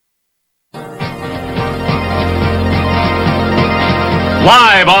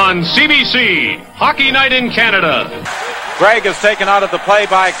Live on CBC, Hockey Night in Canada. Gregg is taken out of the play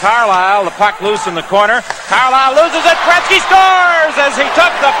by Carlisle. The puck loose in the corner. Carlisle loses it. Gretzky scores as he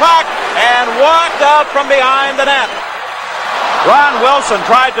took the puck and walked out from behind the net. Ron Wilson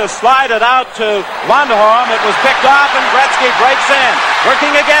tried to slide it out to Lundholm. It was picked off and Gretzky breaks in.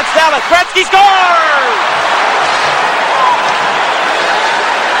 Working against Ellis. Gretzky scores!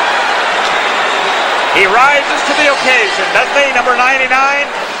 He rises to the occasion, doesn't he, number 99?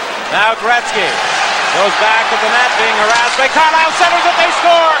 Now Gretzky goes back to the net, being harassed by Carlisle. Centers it, they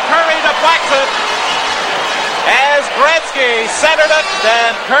score! Curry deflects it. As Gretzky centered it,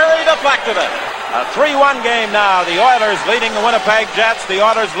 then Curry deflected it. A 3-1 game now. The Oilers leading the Winnipeg Jets. The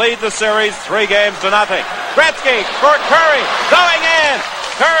Oilers lead the series 3-0. Gretzky for Curry, going in.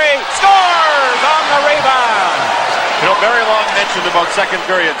 Curry scores on the rebound. You know, Barry Long mentioned about second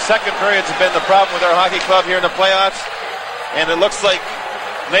period. Second periods have been the problem with our hockey club here in the playoffs. And it looks like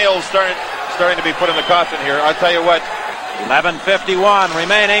nails starting to be put in the coffin here. I'll tell you what. 11:51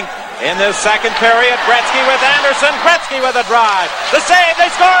 remaining in this second period. Gretzky with Anderson. Gretzky with a drive. The save.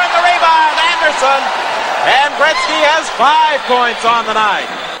 They score on the rebound. Anderson. And Gretzky has 5 points on the night.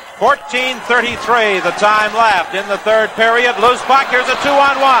 14:33 the time left in the third period. Loose puck. Here's a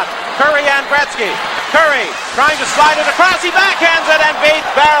 2-on-1. Curry and Gretzky. Curry trying to slide it across. He backhands it and beats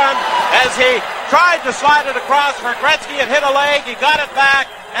Barron as he tried to slide it across for Gretzky. It hit a leg. He got it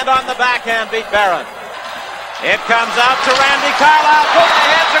back and on the backhand beat Barron. It comes out to Randy Carlisle. Pulls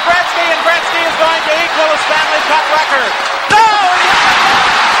ahead to Gretzky, and Gretzky is going to equal a Stanley Cup record. No!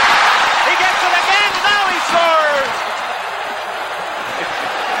 He gets it again. Now he scores.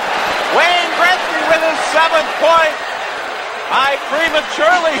 Wayne Gretzky with his 7th point. I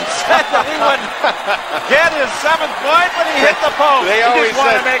prematurely said that he would get his 7th point, but he hit the post. They he always just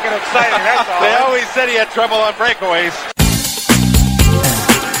wanted said, to make it exciting, that's all. They always said he had trouble on breakaways.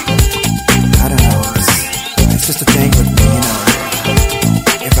 I don't know. It's just a thing with me, you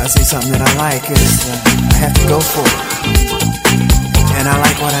know. If I see something that I like, I have to go for it. And I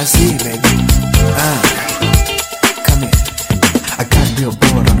like what I see, baby. Come here. I got a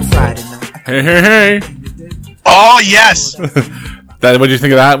billboard on a Friday night. Hey. Oh, yes. What did you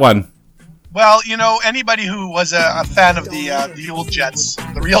think of that one? Well, you know, anybody who was a fan of the old Jets,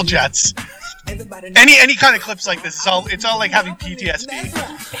 the real Jets, any kind of clips like this, it's all like having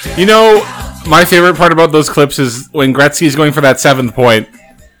PTSD. You know, my favorite part about those clips is when Gretzky's going for that 7th point,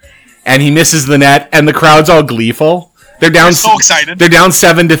 and he misses the net, and the crowd's all gleeful. They're so excited. They're down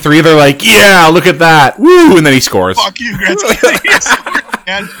 7-3. They're like, "Yeah, look at that! Woo!" And then he scores. Fuck you,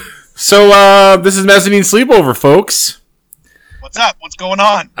 Gretzky. So, this is Mezzanine Sleepover, folks. What's up? What's going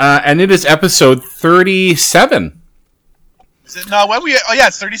on? And it is episode 37. Is it? No, when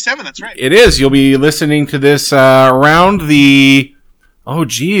it's 37. That's right. It is. You'll be listening to this around the... Oh,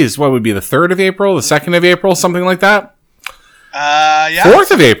 geez. What would be the 3rd of April? The 2nd of April? Something like that? Yeah. 4th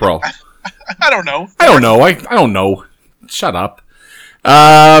of April. I don't know. I don't know. Shut up.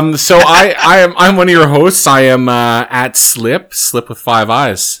 So I'm one of your hosts. I am at Slip with 5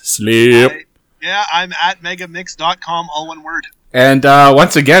 eyes. Slip. I'm at megamix.com, all one word. And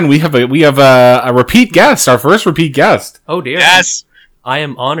once again, we have a repeat guest, our first repeat guest. Oh dear. Yes. I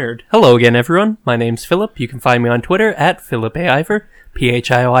am honored. Hello again, everyone. My name's Philip. You can find me on Twitter at Philip A. Iver,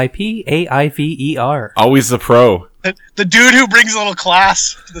 PHIOIPAIVER. Always the pro. The dude who brings a little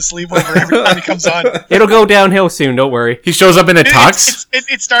class to the sleepover every time he comes on. It'll go downhill soon, don't worry. He shows up in a tux.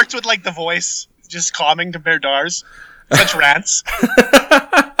 It starts with like the voice just calming to Berdars. Such rants.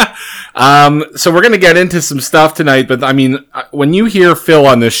 So we're going to get into some stuff tonight, but I mean, when you hear Phil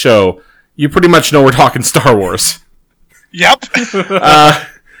on this show, you pretty much know we're talking Star Wars. Yep.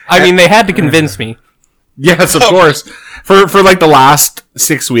 I mean, they had to convince me. Yes, of course. For like the last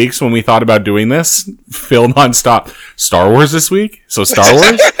 6 weeks when we thought about doing this, Phil nonstop. Star Wars this week? So Star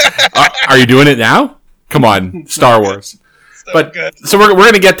Wars? Are you doing it now? Come on, Star Wars. But good. So we're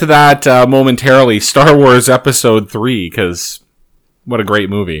going to get to that momentarily. Star Wars Episode 3, because what a great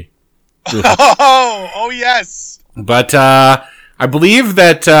movie. Oh yes. But I believe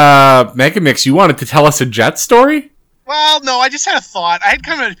that Megamix, you wanted to tell us a jet story? Well, no, I just had a thought. I had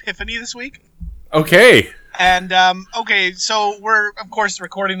kind of an epiphany this week. Okay. And, so we're, of course,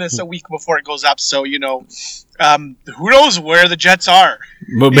 recording this a week before it goes up, so, you know, who knows where the Jets are.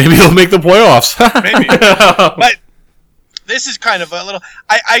 But maybe they'll make the playoffs. Maybe. But this is kind of a little...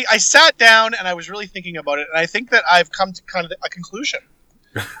 I sat down and I was really thinking about it, and I think that I've come to kind of a conclusion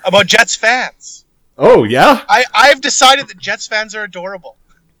about Jets fans. Oh, yeah? I've decided that Jets fans are adorable.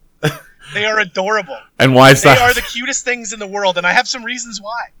 They are adorable. And why is that? They are the cutest things in the world, and I have some reasons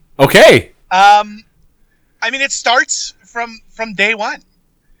why. Okay. I mean, it starts from day one,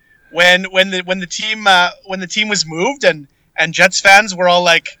 when the team was moved and Jets fans were all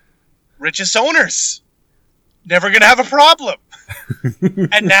like, richest owners, never gonna have a problem.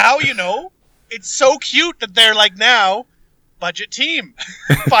 And now, it's so cute that they're like now budget team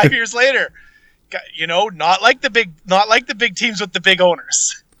 5 years later. Not like the big teams with the big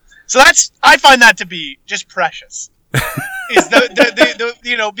owners. So I find that to be just precious. Is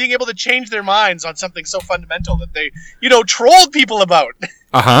the being able to change their minds on something so fundamental that they trolled people about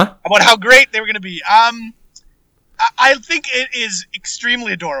about how great they were going to be. I think it is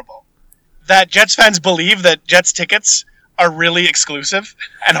extremely adorable that Jets fans believe that Jets tickets are really exclusive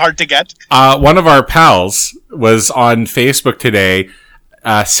and hard to get. One of our pals was on Facebook today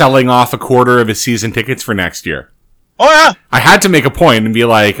selling off a quarter of his season tickets for next year. Oh, yeah. I had to make a point and be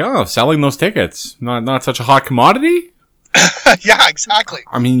like, selling those tickets, not such a hot commodity? Yeah, exactly.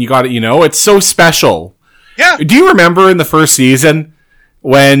 I mean, you got it, it's so special. Yeah. Do you remember in the first season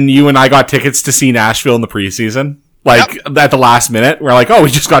when you and I got tickets to see Nashville in the preseason? Like, at the last minute, we're like, we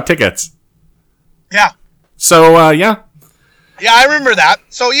just got tickets. Yeah. So, yeah. Yeah, I remember that.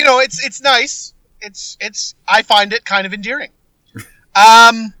 So, it's nice. I find it kind of endearing.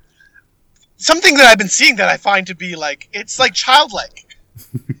 Something that I've been seeing that I find to be like, it's like childlike,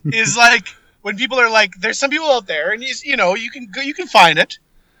 is like when people are like, there's some people out there, and you can find it.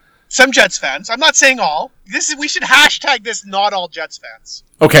 Some Jets fans. I'm not saying all. We should hashtag this. Not all Jets fans.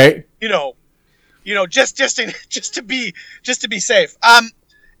 Okay. Just to be safe.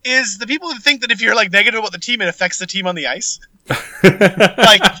 Is the people who think that if you're like negative about the team, it affects the team on the ice.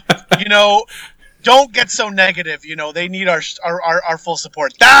 Like, don't get so negative. They need our full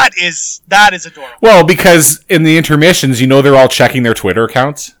support. That is adorable. Well, because in the intermissions, they're all checking their Twitter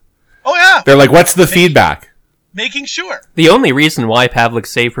accounts. Oh yeah. They're like, "What's the feedback?" Making sure. The only reason why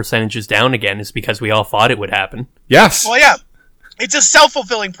Pavlik's save percentage is down again is because we all thought it would happen. Yes. Well, yeah. It's a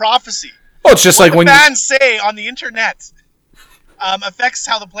self-fulfilling prophecy. Oh, it's just what like when fans say on the internet affects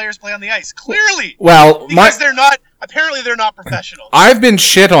how the players play on the ice. Clearly. Well, because they're not. Apparently, they're not professionals. I've been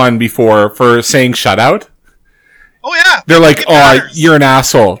shit on before for saying shutout. Oh yeah. They're like, you're an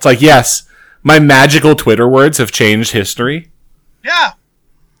asshole. It's like, yes, my magical Twitter words have changed history. Yeah.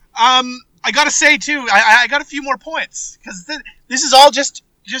 I gotta say too, I got a few more points because this is all just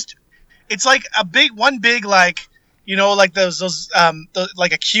it's like one big like like those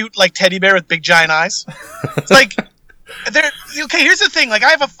like a cute like teddy bear with big giant eyes. It's like okay. Here's the thing. Like I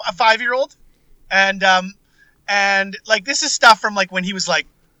have a 5-year-old, and like this is stuff from like when he was like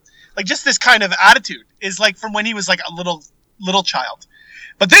just this kind of attitude is like from when he was like a little child.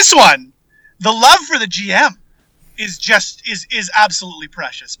 But this one, the love for the GM is absolutely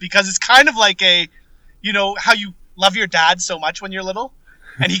precious because it's kind of like how you love your dad so much when you're little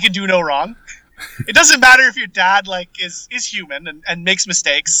and he can do no wrong. It doesn't matter if your dad like is human and makes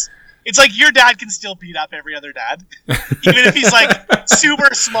mistakes. It's like your dad can still beat up every other dad, even if he's like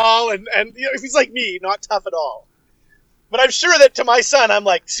super small and if he's like me, not tough at all. But I'm sure that to my son, I'm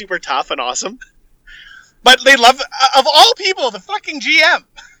like super tough and awesome. But they love, of all people, the fucking GM.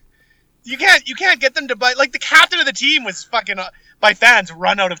 You can't get them to buy, like the captain of the team was fucking by fans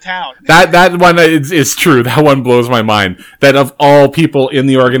run out of town. That one is true. That one blows my mind. That of all people in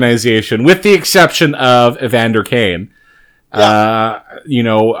the organization, with the exception of Evander Kane,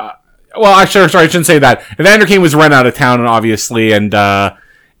 well, actually, sorry, I shouldn't say that. Evander Kane was run out of town, obviously, and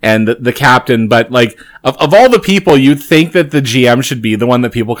the captain. But like, of all the people, you'd think that the GM should be the one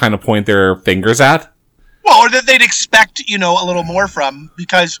that people kind of point their fingers at. Well, or that they'd expect, a little more from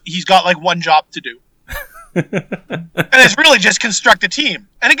because he's got like one job to do, and it's really just construct a team.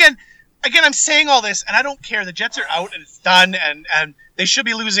 And again, I'm saying all this, and I don't care. The Jets are out, and it's done, and they should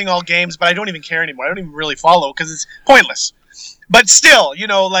be losing all games, but I don't even care anymore. I don't even really follow because it's pointless. But still,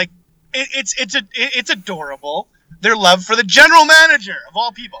 like. It's adorable. Their love for the general manager of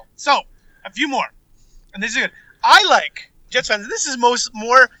all people. So, a few more, and this is good. I like Jets fans. This is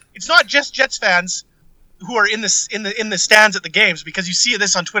more. It's not just Jets fans who are in the stands at the games because you see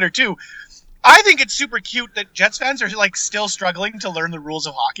this on Twitter too. I think it's super cute that Jets fans are like still struggling to learn the rules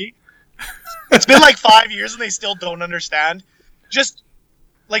of hockey. It's been like 5 years and they still don't understand. Just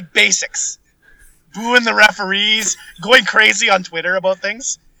like basics, booing the referees, going crazy on Twitter about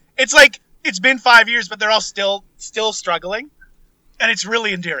things. It's like it's been 5 years, but they're all still struggling, and it's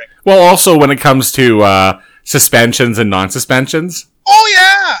really endearing. Well, also when it comes to suspensions and non-suspensions. Oh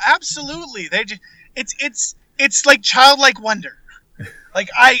yeah, absolutely. It's like childlike wonder. Like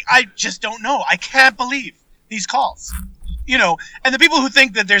I just don't know. I can't believe these calls. And the people who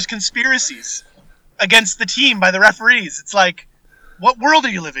think that there's conspiracies against the team by the referees. It's like, what world are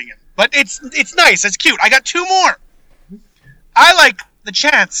you living in? But it's nice. It's cute. I got two more. I like the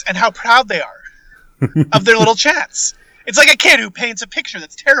chants and how proud they are of their little chants. It's like a kid who paints a picture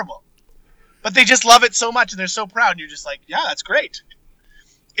that's terrible, but they just love it so much and they're so proud. And you're just like, yeah, that's great.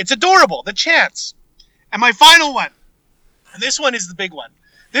 It's adorable. The chants. And my final one, and this one is the big one.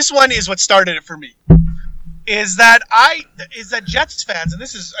 This one is what started it for me. Is that Jets fans, and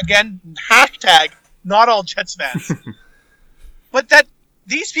this is again hashtag not all Jets fans, but that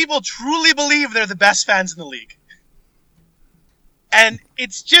these people truly believe they're the best fans in the league. And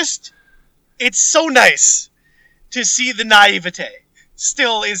it's so nice to see the naivete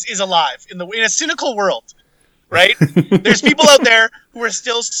still is alive in a cynical world, right? There's people out there who are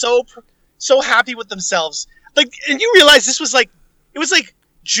still so happy with themselves. Like, and you realize it was like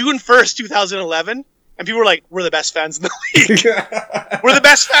June 1st, 2011, and people were like, we're the best fans in the league. We're the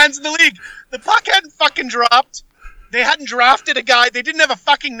best fans in the league. The puck hadn't fucking dropped. They hadn't drafted a guy. They didn't have a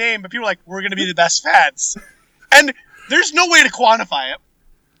fucking name, but people were like, we're going to be the best fans. And there's no way to quantify it.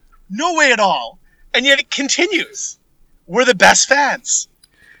 No way at all. And yet it continues. We're the best fans.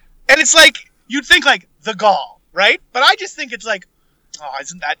 And it's like, you'd think like the gall, right? But I just think it's like, oh,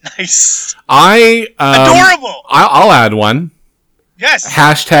 isn't that nice? Adorable. I'll add one. Yes.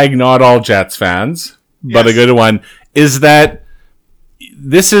 Hashtag not all Jets fans, but a good one is that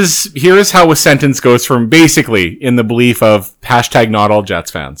here's how a sentence goes from basically in the belief of hashtag not all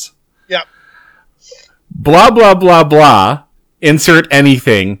Jets fans. Yep. Blah, blah, blah, blah, insert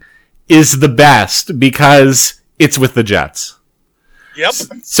anything, is the best because it's with the Jets. Yep.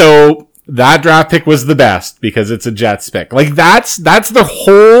 So that draft pick was the best because it's a Jets pick. Like that's the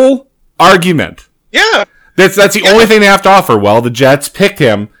whole argument. Yeah. That's the only thing they have to offer. Well, the Jets picked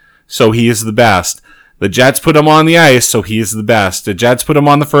him, so he is the best. The Jets put him on the ice, so he's the best. The Jets put him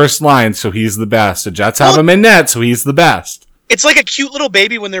on the first line, so he's the best. The Jets have him in net, so he's the best. It's like a cute little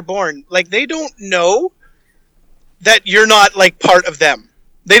baby when they're born. Like, they don't know that you're not, like, part of them.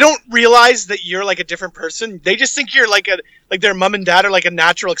 They don't realize that you're, like, a different person. They just think you're, like their mom and dad are, like, a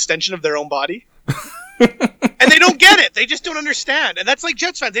natural extension of their own body. And they don't get it. They just don't understand. And that's like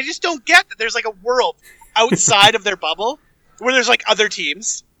Jets fans. They just don't get that there's, like, a world outside of their bubble where there's, like, other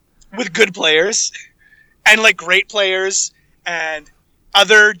teams with good players and, like, great players and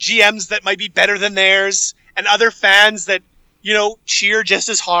other GMs that might be better than theirs and other fans that, you know, cheer just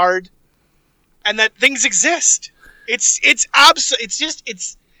as hard and that things exist. They're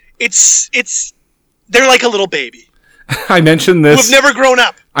like a little baby. I mentioned this. Who've never grown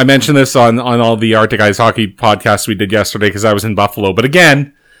up. I mentioned this on all the Arctic Ice Hockey podcasts we did yesterday because I was in Buffalo. But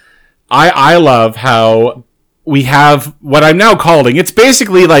again, I love how we have what I'm now calling, it's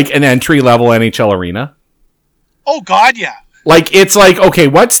basically like an entry-level NHL arena. Oh, God, yeah. Like, it's like, okay,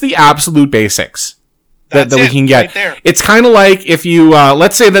 what's the absolute basics that we can get? Right there. It's kind of like if you,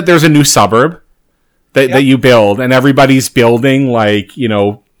 let's say that there's a new suburb that you build, and everybody's building, like,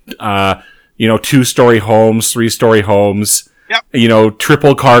 2-story homes, 3-story homes,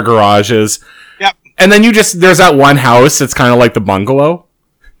 triple car garages. Yep. And then there's that one house that's kind of like the bungalow.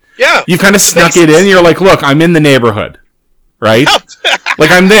 Yeah. You kind of snuck it in. You're like, look, I'm in the neighborhood, right? Like,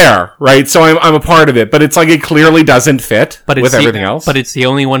 I'm there, right? So I'm a part of it. But it's like it clearly doesn't fit with everything else. But it's the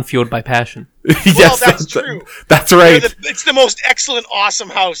only one fueled by passion. Yes, well, that's true. That's right. It's the most excellent, awesome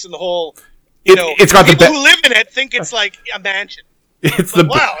house in the whole... It's got people who live in it think it's like a mansion. It's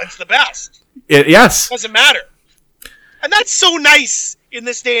wow, it's the best. Yes. Doesn't matter. And that's so nice in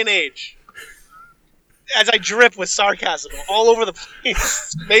this day and age. As I drip with sarcasm all over the place.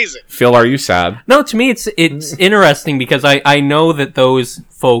 It's amazing. Phil, are you sad? No, to me it's interesting because I know that those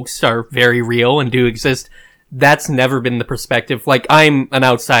folks are very real and do exist. That's never been the perspective. Like, I'm an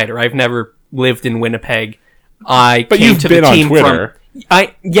outsider. I've never lived in Winnipeg. But you've been on Twitter.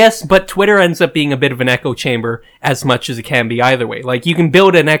 Yes, but Twitter ends up being a bit of an echo chamber as much as it can be either way. Like, you can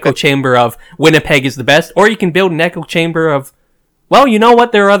build an echo chamber of Winnipeg is the best, or you can build an echo chamber of, well, you know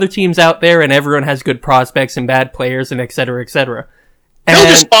what, there are other teams out there and everyone has good prospects and bad players and et cetera, et cetera. Phil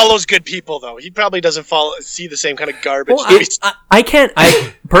just follows good people, though. He probably doesn't see the same kind of garbage. Well,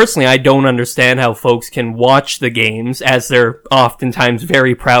 personally, I don't understand how folks can watch the games, as they're oftentimes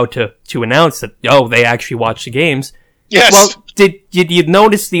very proud to announce that, they actually watch the games. Yes. Well, did you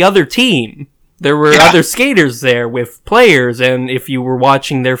notice the other team? There were other skaters there with players, and if you were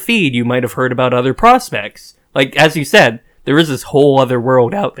watching their feed, you might have heard about other prospects. Like, as you said, there is this whole other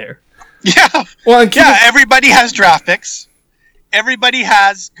world out there. Yeah. Well, everybody has draft picks. Everybody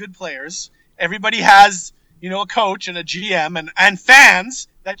has good players. Everybody has, a coach and a GM and fans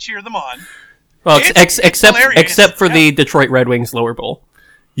that cheer them on. Well, except for the Detroit Red Wings lower bowl.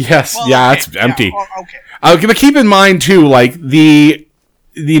 Yes, it's empty. Yeah, okay. But keep in mind too, like we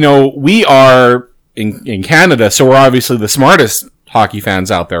are in Canada, so we're obviously the smartest hockey fans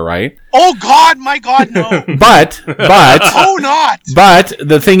out there, right? Oh God, my God, no. But Oh, not. But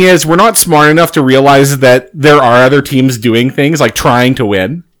the thing is, we're not smart enough to realize that there are other teams doing things like trying to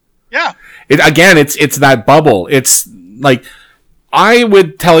win. Yeah. It's that bubble. It's like, I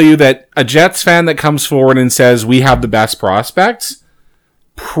would tell you that a Jets fan that comes forward and says we have the best prospects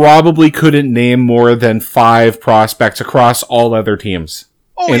probably couldn't name more than 5 prospects across all other teams.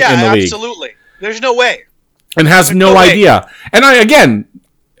 Oh, in the league. Absolutely. There's no way. And has no idea. And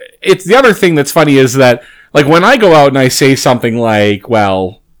it's the other thing that's funny is that, like, when I go out and I say something like,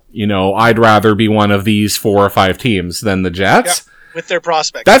 well, I'd rather be one of these 4 or 5 teams than the Jets. Yeah, with their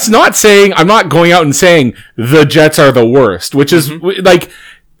prospects. That's not saying, I'm not going out and saying the Jets are the worst, which is, like,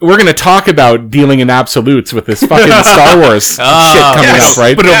 we're going to talk about dealing in absolutes with this fucking Star Wars shit coming up,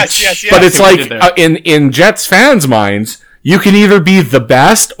 right? Yes. But it's like, in Jets fans' minds, you can either be the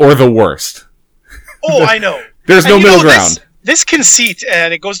best or the worst. Oh, I know. There's no middle ground. This conceit,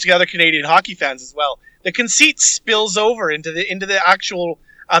 and it goes to other Canadian hockey fans as well, the conceit spills over into the actual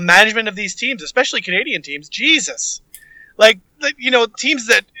management of these teams, especially Canadian teams. Jesus. Like, teams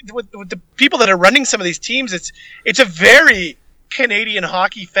that, with the people that are running some of these teams, it's a very Canadian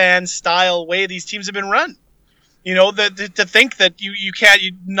hockey fan style way these teams have been run. To think that you can't,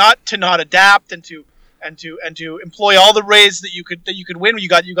 not adapt and to employ all the ways that you could win. You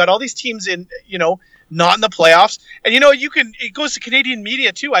got all these teams in, not in the playoffs. And it goes to Canadian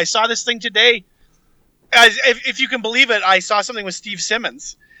media too. I saw this thing today. If you can believe it, I saw something with Steve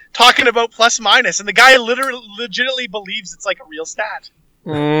Simmons talking about plus minus, and the guy legitimately believes it's like a real stat.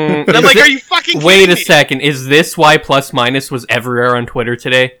 And I'm like, are you fucking kidding Wait a me? second. Is this why plus minus was everywhere on Twitter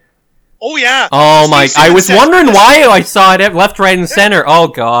today? Oh yeah. Oh my! I was wondering why I saw it left, right, and center. Oh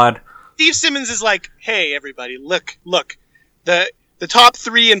God. Steve Simmons is like, hey everybody, look. The top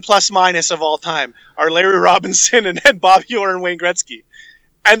 3 in plus minus of all time are Larry Robinson and Bobby Orr and Wayne Gretzky.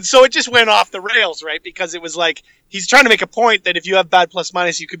 And so it just went off the rails, right? Because it was like, he's trying to make a point that if you have bad plus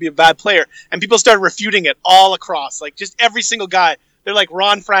minus, you could be a bad player. And people started refuting it all across. Like, just every single guy. They're like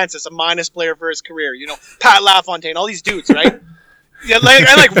Ron Francis, a minus player for his career. Pat LaFontaine, all these dudes, right? Yeah,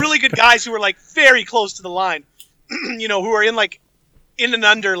 like really good guys who were like very close to the line. Who are in and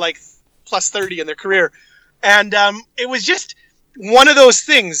under like plus 30 in their career. And it was just one of those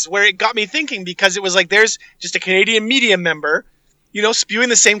things where it got me thinking, because it was like, there's just a Canadian media member, spewing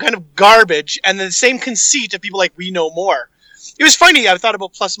the same kind of garbage and the same conceit of people like, we know more. It was funny. I thought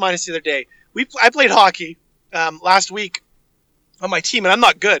about plus minus the other day. I played hockey last week on my team, and I'm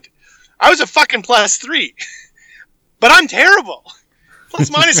not good. I was a fucking plus 3, but I'm terrible.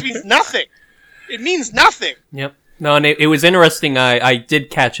 Plus minus means nothing. It means nothing. Yep. No, and it was interesting. I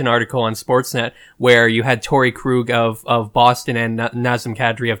did catch an article on Sportsnet where you had Torrey Krug of Boston and Nazem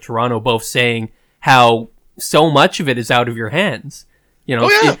Kadri of Toronto both saying how so much of it is out of your hands.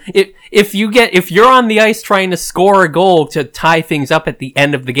 If you're on the ice trying to score a goal to tie things up at the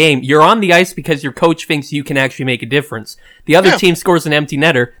end of the game, you're on the ice because your coach thinks you can actually make a difference. The other team scores an empty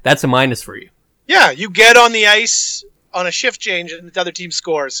netter, that's a minus for you. Yeah, you get on the ice on a shift change and the other team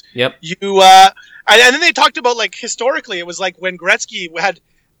scores. Yep. And then they talked about, like, historically, it was like when Gretzky had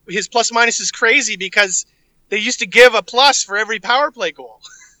his plus minus is crazy because they used to give a plus for every power play goal.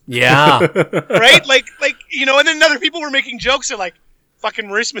 Yeah. Right? Like, and then other people were making jokes. They're like, fucking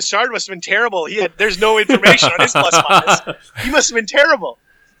Maurice Machard must have been terrible. There's no information on his plus minus. He must have been terrible.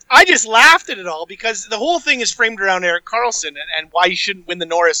 I just laughed at it all because the whole thing is framed around Erik Karlsson and why he shouldn't win the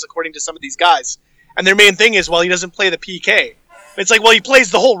Norris according to some of these guys. And their main thing is, well, he doesn't play the PK. It's like, well, he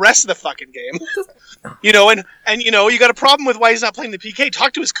plays the whole rest of the fucking game. You got a problem with why he's not playing the PK.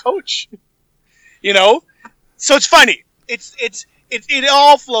 Talk to his coach. So it's funny. It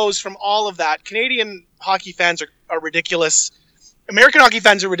all flows from all of that. Canadian hockey fans are ridiculous. American hockey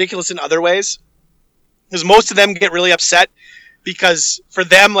fans are ridiculous in other ways. Because most of them get really upset because for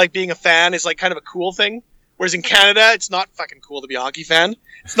them, like, being a fan is like kind of a cool thing. Whereas in Canada, it's not fucking cool to be a hockey fan.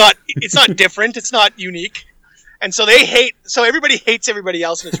 It's not different. It's not unique. And so everybody hates everybody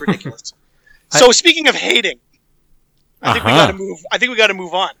else, and it's ridiculous. So speaking of hating, I think we got to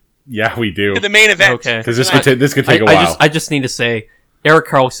move on. Yeah, we do. To the main event. Okay. Because this could take a while. I just need to say, Erik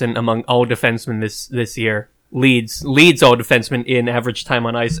Karlsson, among all defensemen this year, leads all defensemen in average time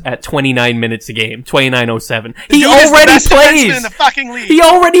on ice at 29 minutes a game, 29:07. He already plays in the fucking league. He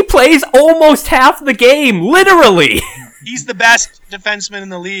already plays almost half the game, literally. He's the best defenseman in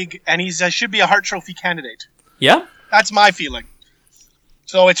the league, and he should be a Hart Trophy candidate. Yeah, that's my feeling.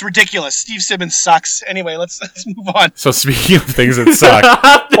 So it's ridiculous. Steve Simmons sucks. Anyway, let's move on. So speaking of things that suck,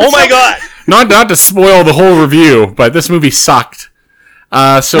 oh my god! Not to spoil the whole review, but this movie sucked.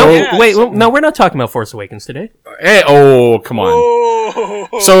 Wait, no, we're not talking about Force Awakens today. Hey, come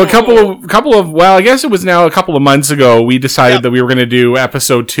on. So a couple of well, I guess it was now a couple of months ago, we decided that we were going to do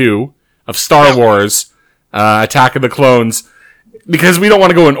episode 2 of Star Wars, Attack of the Clones, because we don't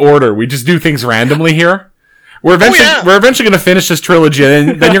want to go in order. We just do things randomly here. We're eventually going to finish this trilogy,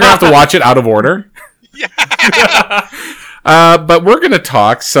 and then you're going to have to watch it out of order. But we're going to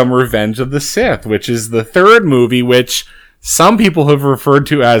talk some Revenge of the Sith, which is the third movie, which some people have referred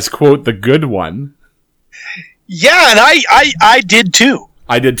to as, quote, the good one. Yeah, and I did too.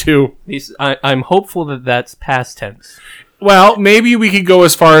 I did too. I'm hopeful that that's past tense. Well, maybe we could go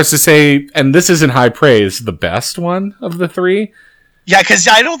as far as to say, and this isn't high praise, the best one of the three. Yeah, because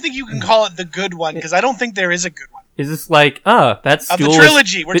I don't think you can call it the good one, because I don't think there is a good one. Is this like, that's of the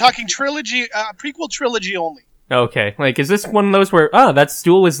trilogy? We're talking trilogy, prequel trilogy only. Okay, like, is this one of those where, that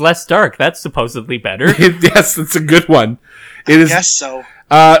stool is less dark? That's supposedly better. Yes, it's a good one. I guess so.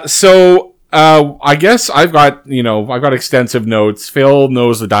 I guess I've got extensive notes. Phil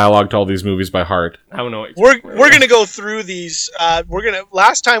knows the dialogue to all these movies by heart. I don't know. We're gonna go through these.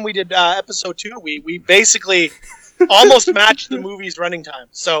 Last time we did episode 2, we basically almost matched the movie's running time.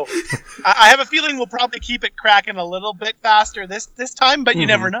 So I have a feeling we'll probably keep it cracking a little bit faster this time, but you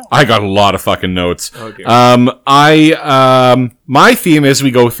never know. I got a lot of fucking notes. Okay. My theme as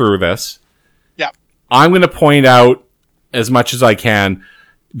we go through this. Yeah. I'm going to point out as much as I can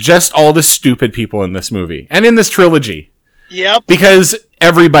just all the stupid people in this movie and in this trilogy. Yep. Because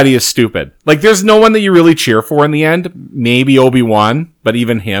everybody is stupid. Like, there's no one that you really cheer for in the end. Maybe Obi-Wan, but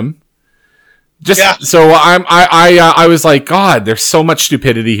even him. So I was like, God, there's so much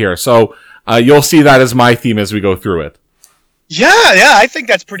stupidity here. So you'll see that as my theme as we go through it. Yeah, I think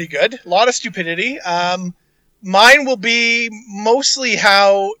that's pretty good. A lot of stupidity. Mine will be mostly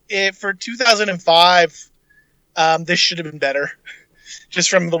how for 2005, this should have been better, just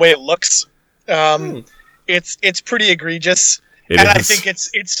from the way it looks. It's pretty egregious, I think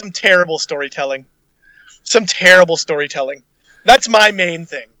it's some terrible storytelling. That's my main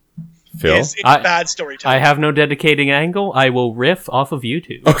thing. Phil? It's bad storytelling. I have no dedicating angle. I will riff off of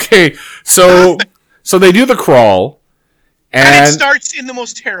YouTube. Okay, so they do the crawl, and it starts in the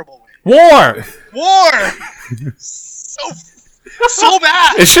most terrible way. War! So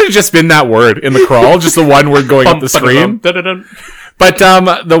bad. It should have just been that word in the crawl, just the one word going up the screen. But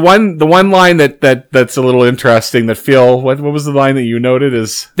the one line that's a little interesting that Phil, what was the line that you noted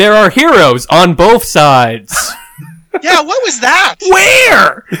is, there are heroes on both sides. Yeah, what was that?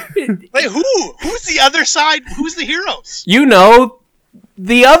 Where? Like, who's the other side? Who's the heroes? You know,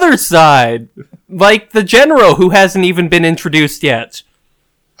 the other side. Like the general who hasn't even been introduced yet.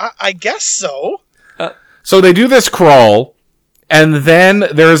 I guess so. So they do this crawl, and then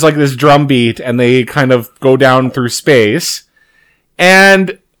there's like this drum beat, and they kind of go down through space.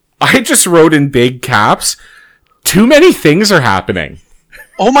 And I just wrote in big caps, too many things are happening.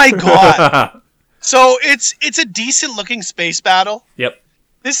 Oh my God. So it's a decent looking space battle. Yep.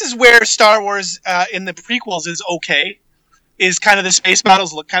 This is where Star Wars in the prequels is okay. Is kind of the space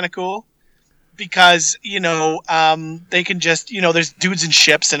battles look kind of cool because they can just there's dudes in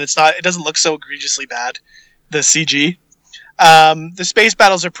ships and it doesn't look so egregiously bad. The CG, the space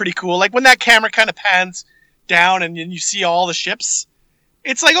battles are pretty cool. Like when that camera kind of pans down and you see all the ships,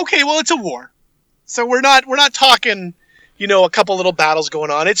 it's like, okay, well, it's a war, so we're not talking. A couple little battles going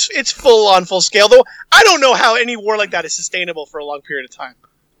on. It's full scale, though. I don't know how any war like that is sustainable for a long period of time.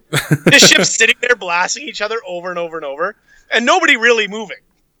 The ships sitting there blasting each other over and over and over, and nobody really moving.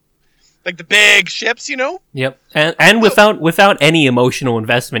 Like the big ships, Yep, and without any emotional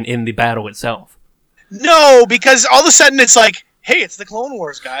investment in the battle itself. No, because all of a sudden it's like, hey, it's the Clone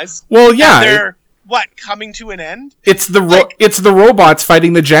Wars, guys. Well, yeah, and they're coming to an end. It's the robots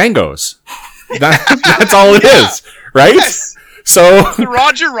fighting the Jangos. That's all it is. Right? Yes. So the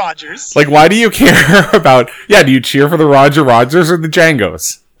Roger Rogers. Like, why do you care about? Yeah, do you cheer for the Roger Rogers or the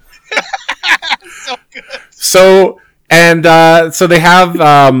Jangos? So good. So they have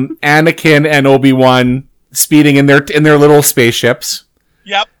Anakin and Obi-Wan speeding in their little spaceships.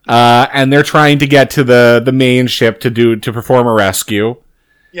 Yep. And they're trying to get to the main ship to perform a rescue.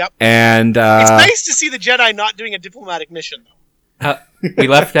 Yep. And it's nice to see the Jedi not doing a diplomatic mission, though.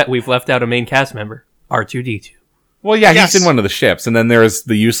 We've left out a main cast member, R2-D2. Well, yeah, he's in one of the ships, and then there's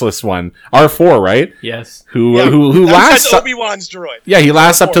the useless one, R4, right? Yes. Who lasts? Obi-Wan's droid. Yeah, he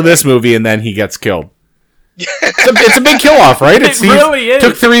lasts up to this movie, and then he gets killed. It's a big kill-off, right? It really is.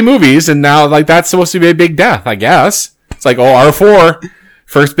 Took 3 movies, and now that's supposed to be a big death, I guess. It's like, R4,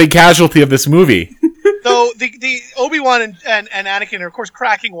 first big casualty of this movie. So the Obi-Wan and Anakin are, of course,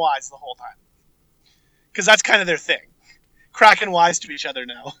 cracking wise the whole time, because that's kind of their thing. cracking wise to each other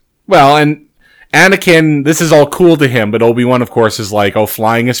now. Well, and Anakin, this is all cool to him, but Obi-Wan, of course, is like, oh,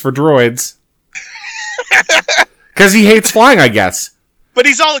 flying is for droids. Because he hates flying, I guess. But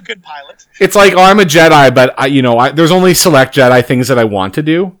he's all a good pilot. It's like, oh, I'm a Jedi, but, there's only select Jedi things that I want to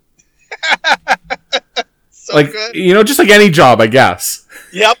do. So good. Just like any job, I guess.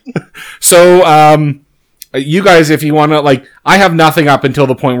 Yep. So, you guys, if you want to, I have nothing up until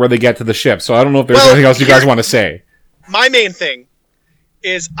the point where they get to the ship, so I don't know if there's anything else you guys want to say. My main thing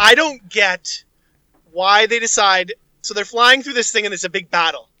is I don't get why they decide... So they're flying through this thing and it's a big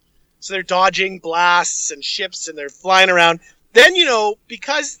battle. So they're dodging blasts and ships and they're flying around. Then,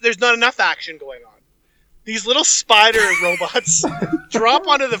 because there's not enough action going on, these little spider robots drop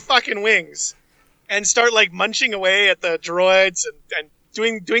onto the fucking wings and start, munching away at the droids and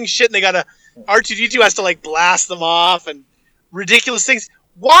doing shit, and they gotta... R2-D2 has to, blast them off and ridiculous things.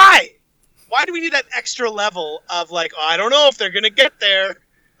 Why? Why do we need that extra level of, I don't know if they're gonna get there?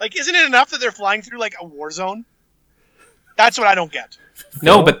 Isn't it enough that they're flying through, a war zone? That's what I don't get.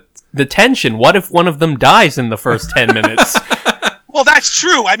 No, but the tension, what if one of them dies in the first 10 minutes? Well, that's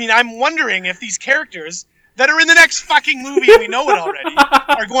true. I mean, I'm wondering if these characters that are in the next fucking movie, we know it already,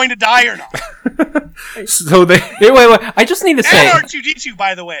 are going to die or not. So they... Wait. I just need to say... And R2-D2,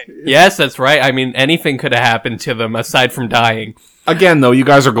 by the way. Yes, that's right. I mean, anything could have happened to them aside from dying. Again, though, you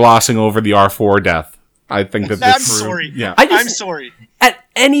guys are glossing over the R4 death. I think that I'm sorry. Yeah. I'm sorry.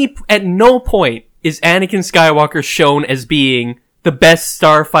 At no point is Anakin Skywalker shown as being the best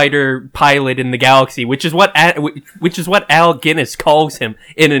starfighter pilot in the galaxy, which is what Al Guinness calls him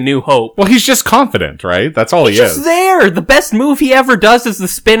in A New Hope. Well, he's just confident, right? That's all he is. He's there. The best move he ever does is the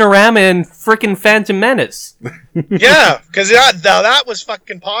spinorama in frickin' Phantom Menace. Yeah, because that was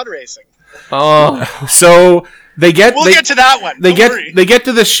fucking pod racing. Oh, so they get. We'll get to that one. They get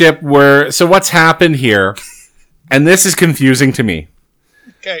to the ship where. So what's happened here? And this is confusing to me.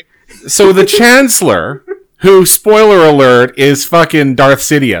 Okay. So the Chancellor, who, spoiler alert, is fucking Darth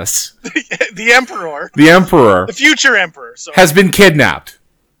Sidious. The Emperor. The future Emperor. So. Has been kidnapped.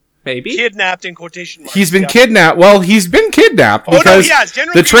 maybe? Kidnapped in quotation marks. He's been kidnapped. Well, he's been kidnapped because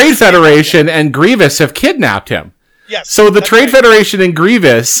the Trade Federation and Grievous have kidnapped him. Yes. So the Trade Federation and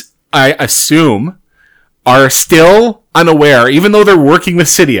Grievous, I assume, are still unaware, even though they're working with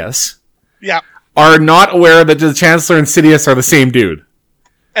Sidious. Yeah. Are not aware that the Chancellor and Sidious are the same dude.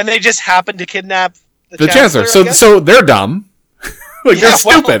 And they just happened to kidnap the Chancellor. So they're dumb. They're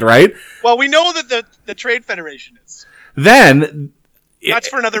stupid, right? Well, we know that the Trade Federation is. Then... That's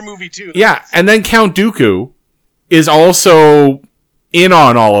for another movie, too. Yeah, and then Count Dooku is also in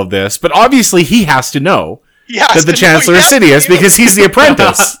on all of this, but obviously he has to know that the Chancellor is Sidious because he's the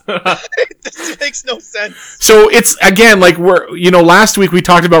apprentice. This makes no sense. So it's, again, last week we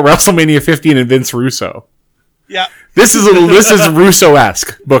talked about WrestleMania 15 and Vince Russo. Yeah. This is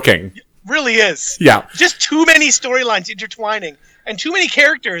Russo-esque booking. It really is. Yeah. Just too many storylines intertwining and too many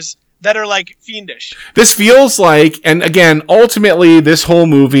characters that are fiendish. This feels like, and again, ultimately this whole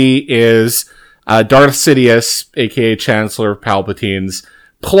movie is Darth Sidious, aka Chancellor Palpatine's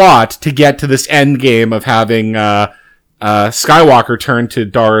plot to get to this end game of having Skywalker turn to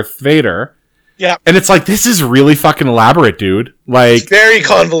Darth Vader. Yeah. And it's this is really fucking elaborate, dude. It's very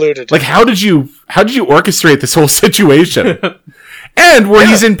convoluted. How did you orchestrate this whole situation? And where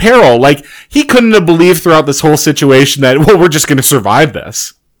he's in peril. He couldn't have believed throughout this whole situation that, we're just going to survive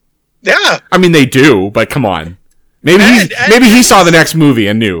this. Yeah. I mean, they do, but come on. Maybe he saw the next movie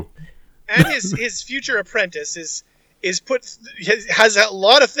and knew. And his future apprentice has a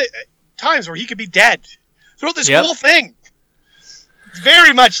lot of times where he could be dead throughout this whole thing. It's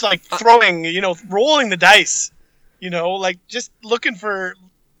very much throwing, rolling the dice, just looking for,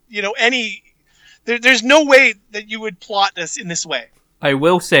 any. There's no way that you would plot this in this way. I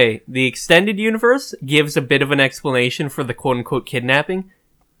will say, the extended universe gives a bit of an explanation for the quote-unquote kidnapping.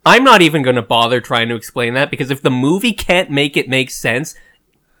 I'm not even going to bother trying to explain that, because if the movie can't make it make sense,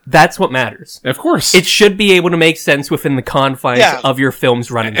 that's what matters. Of course. It should be able to make sense within the confines of your film's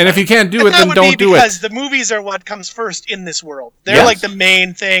running. And if you can't do it, then don't do it. Because the movies are what comes first in this world. They're the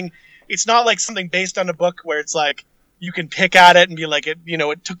main thing. It's not something based on a book where it's you can pick at it and be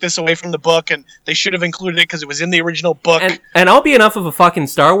it took this away from the book and they should have included it because it was in the original book. And I'll be enough of a fucking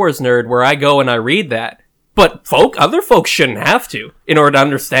Star Wars nerd where I go and I read that. But other folks shouldn't have to in order to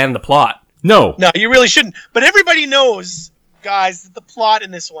understand the plot. No, you really shouldn't. But everybody knows, guys, that the plot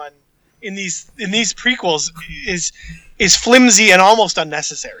in this one, in these prequels, is flimsy and almost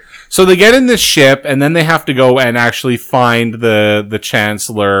unnecessary. So they get in this ship, and then they have to go and actually find the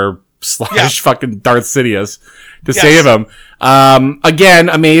Chancellor / fucking Darth Sidious to save him. Again,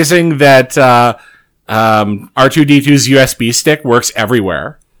 amazing that R2-D2's USB stick works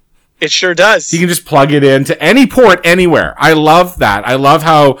everywhere. It sure does. You can just plug it into any port anywhere. I love that. I love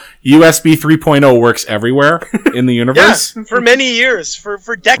how USB 3.0 works everywhere in the universe. Yeah, for many years,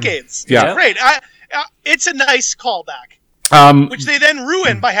 for decades. Yeah. It's great. It's a nice callback. Which they then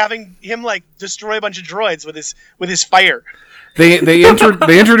ruin by having him like destroy a bunch of droids with his fire. They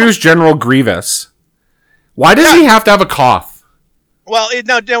introduced General Grievous. Why does he have to have a cough? Well,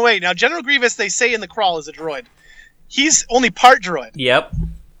 wait. Now, General Grievous, they say in the crawl, is a droid. He's only part droid. Yep.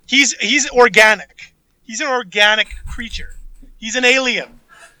 He's organic. He's an organic creature. He's an alien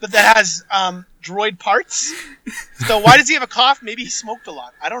that has droid parts. So why does he have a cough? Maybe he smoked a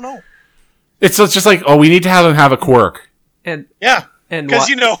lot. I don't know. It's just like, we need to have him have a quirk. Because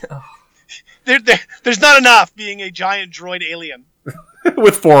there's not enough being a giant droid alien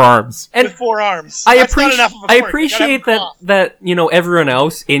with 4 arms. With 4 arms. I appreciate that everyone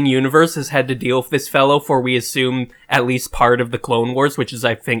else in universe has had to deal with this fellow for, we assume, at least part of the Clone Wars, which is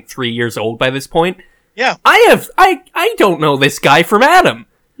I think 3 years old by this point. Yeah. I don't know this guy from Adam.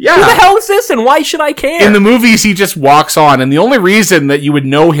 Yeah. Who the hell is this, and why should I care? In the movies, he just walks on, and the only reason that you would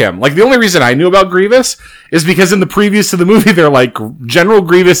know him, like the only reason I knew about Grievous, is because in the previews to the movie, they're like, General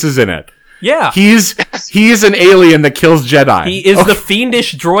Grievous is in it. Yeah. He's an alien that kills Jedi. He is the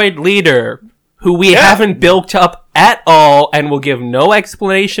fiendish droid leader who we haven't built up at all and will give no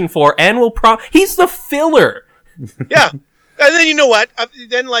explanation for, and will he's the filler. Yeah. And then you know what?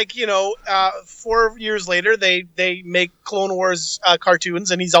 Then 4 years later, they make Clone Wars cartoons,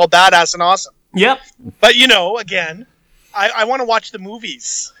 and he's all badass and awesome. Yep. But again, I want to watch the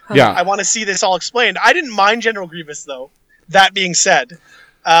movies. Yeah. I want to see this all explained. I didn't mind General Grievous, though. That being said,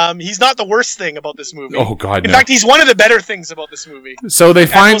 he's not the worst thing about this movie. Oh God! In fact, he's one of the better things about this movie. So they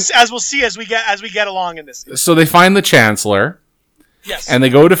find, as we'll see as we get along in this. So they find the Chancellor. Yes. And they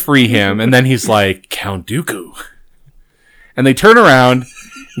go to free him, and then he's like, Count Dooku. And they turn around,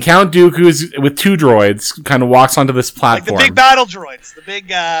 and Count Dooku's with 2 droids, kind of walks onto this platform. Like the big battle droids, the big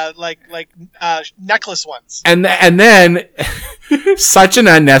necklace ones. And then such an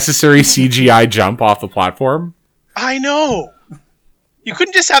unnecessary CGI jump off the platform. I know. You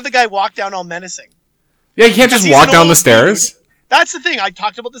couldn't just have the guy walk down all menacing. Yeah, you can't just walk down the stairs. That's the thing. I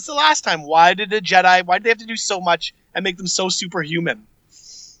talked about this the last time. Why did they have to do so much and make them so superhuman?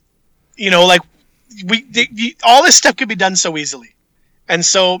 All this stuff could be done so easily, and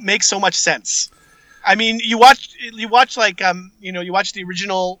so makes so much sense. I mean, you watch you watch the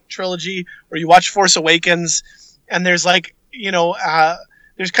original trilogy, or you watch Force Awakens, and there's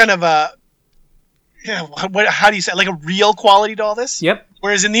there's kind of a, how do you say, like a real quality to all this? Yep.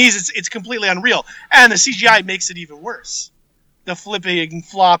 Whereas in these, it's completely unreal, and the CGI makes it even worse. The flipping,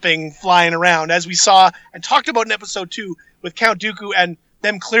 flopping, flying around, as we saw and talked about in episode 2 with Count Dooku, and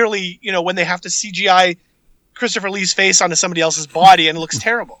them clearly, when they have to CGI Christopher Lee's face onto somebody else's body, and it looks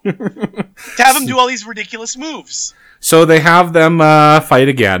terrible. To have him do all these ridiculous moves. So they have them fight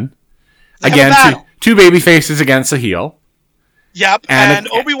again. Two baby faces against a heel. Yep, and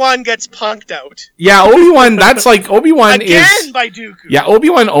Obi-Wan gets punked out. Yeah, Obi-Wan, that's like, Obi-Wan again by Dooku. Yeah,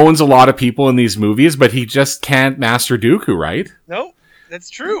 Obi-Wan owns a lot of people in these movies, but he just can't master Dooku, right? No, that's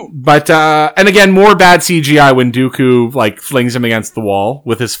true. But, and again, more bad CGI when Dooku, flings him against the wall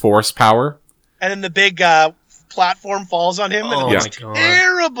with his force power. And then the big platform falls on him, and it looks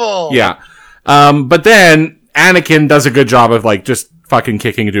terrible. Yeah. But then Anakin does a good job of, just fucking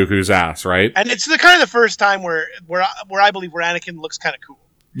kicking Dooku's ass, right? And it's the first time where I believe where Anakin looks kind of cool.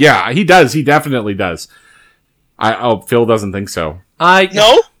 Yeah, he does. He definitely does. Phil doesn't think so.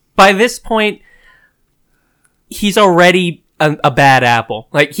 No? By this point, he's already a bad apple.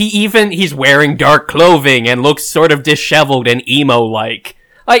 He's wearing dark clothing and looks sort of disheveled and emo-like.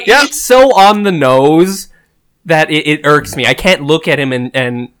 It's so on the nose that it irks me. I can't look at him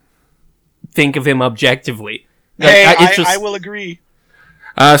and think of him objectively. I will agree.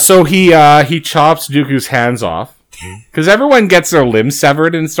 So he chops Dooku's hands off because everyone gets their limbs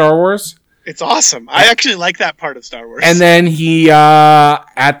severed in Star Wars. It's awesome. I actually like that part of Star Wars. And then he,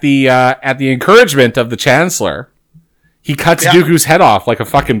 at the encouragement of the Chancellor, he cuts Dooku's head off like a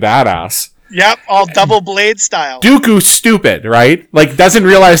fucking badass. Yep, all double blade style. Dooku's stupid, right? Doesn't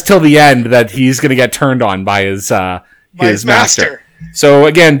realize till the end that he's gonna get turned on by his master. So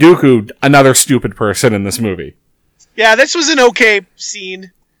again, Dooku, another stupid person in this movie. Yeah, this was an okay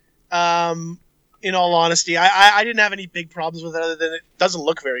scene. In all honesty, I didn't have any big problems with it other than it doesn't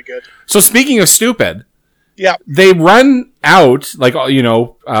look very good. So speaking of stupid, yeah, they run out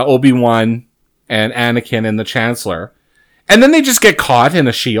Obi-Wan and Anakin and the Chancellor, and then they just get caught in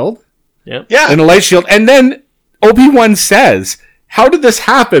a shield. Yeah, in a light shield, and then Obi-Wan says, how did this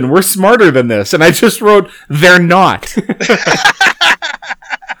happen? We're smarter than this. And I just wrote, they're not.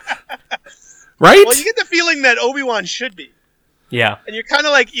 Right? Well, you get the feeling that Obi-Wan should be. Yeah. And you're kind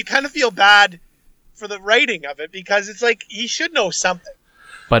of like, you kind of feel bad for the writing of it because it's like, he should know something.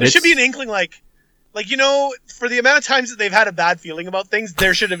 But there should be an inkling like, for the amount of times that they've had a bad feeling about things,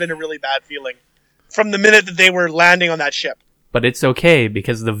 there should have been a really bad feeling from the minute that they were landing on that ship. But it's okay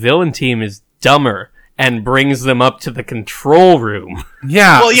because the villain team is dumber and brings them up to the control room.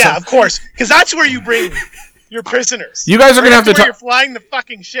 Yeah. Well, yeah, of course. Because that's where you bring your prisoners. You guys are going to have to talk. You're flying the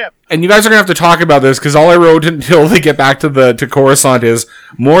fucking ship. And you guys are going to have to talk about this because all I wrote until they get back to Coruscant is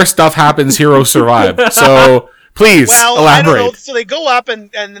more stuff happens, heroes survive. So please elaborate. I don't know. So they go up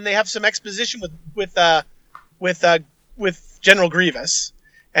and then they have some exposition with General Grievous,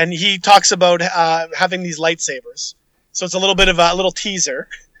 and he talks about having these lightsabers. So it's a little bit of a little teaser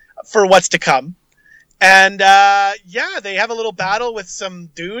for what's to come. And they have a little battle with some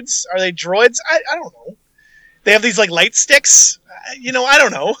dudes. Are they droids? I don't know. They have these like light sticks. I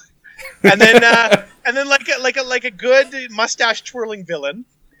don't know. And then like a good mustache twirling villain,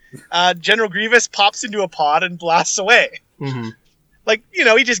 General Grievous pops into a pod and blasts away. Mm-hmm.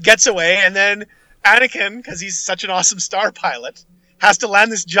 He just gets away, and then Anakin, because he's such an awesome star pilot, has to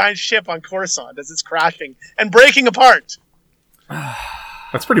land this giant ship on Coruscant as it's crashing and breaking apart.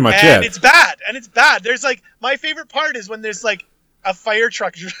 That's pretty much and it. It's bad. And it's bad. There's my favorite part is when there's a fire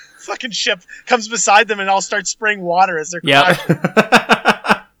truck fucking ship comes beside them and all starts spraying water as they're crashing.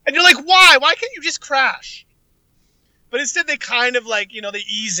 And you're like, why? Why can't you just crash? But instead they kind of they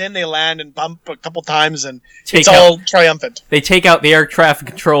ease in, they land and bump a couple times and it's all triumphant. They take out the air traffic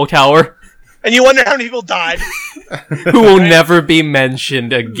control tower. And you wonder how many people died. Who will never be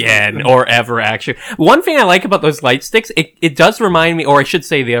mentioned again or ever, actually. One thing I like about those light sticks, it does remind me, or I should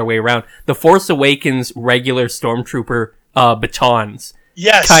say the other way around, The Force Awakens regular Stormtrooper batons.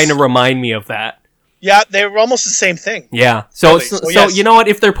 Yes. Kind of remind me of that. Yeah, they were almost the same thing. Yeah. So yes. You know what?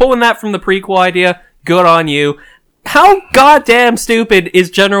 If they're pulling that from the prequel idea, good on you. How goddamn stupid is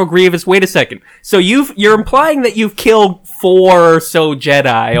General Grievous? Wait a second. So you're implying that you've killed 4 or so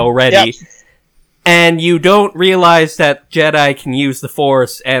Jedi already. Yep. And you don't realize that Jedi can use the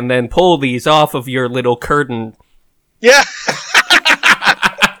Force and then pull these off of your little curtain. Yeah.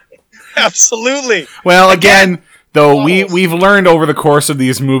 Absolutely. Well, again, though, we've learned over the course of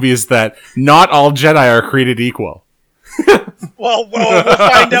these movies that not all Jedi are created equal. Well, we'll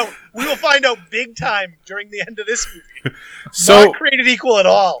find out. We will find out big time during the end of this movie. Not created equal at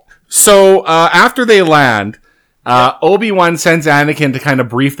all. So, after they land, Obi-Wan sends Anakin to kind of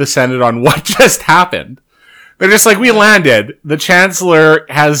brief the Senate on what just happened. They're just like, we landed. The Chancellor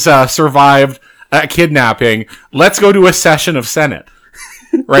has survived a kidnapping. Let's go to a session of Senate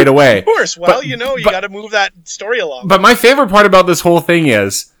right away. Of course. Well, you got to move that story along. But my favorite part about this whole thing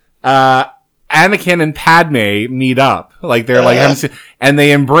is Anakin and Padme meet up. And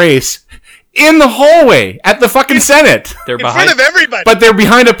they embrace in the hallway at the fucking Senate. They're in front of everybody. But they're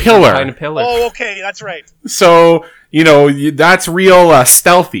behind a pillar. Oh, okay. That's right. So, that's real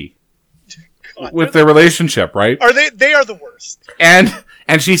stealthy with their relationship, right? They are the worst. And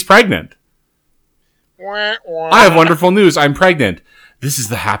she's pregnant. I have wonderful news. I'm pregnant. This is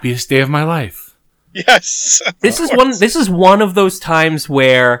the happiest day of my life. Yes. This is one of those times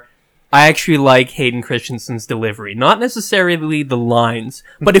where I actually like Hayden Christensen's delivery. Not necessarily the lines,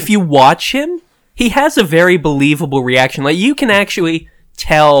 but if you watch him, he has a very believable reaction. Like, you can actually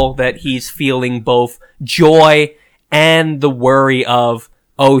tell that he's feeling both joy and the worry of,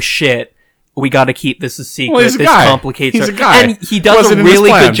 oh shit, we gotta keep this a secret. Well, he's a this guy. complicates He's our... a guy. And he does Wasn't a in his really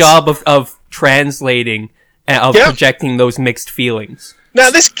good plans. job of translating, projecting those mixed feelings. Now,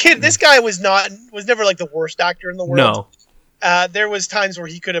 this guy was never the worst actor in the world. No. There was times where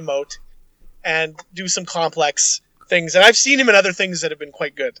he could emote and do some complex things, and I've seen him in other things that have been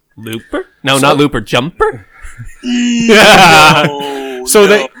quite good. Looper? No, not Looper. Jumper? So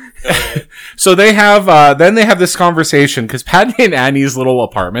they have then they have this conversation because Padme and Annie's little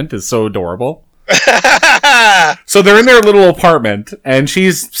apartment is so adorable. So they're in their little apartment, and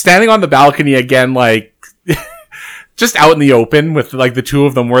she's standing on the balcony again, just out in the open with the two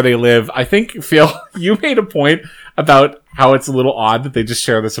of them where they live. I think, Phil, you made a point about how it's a little odd that they just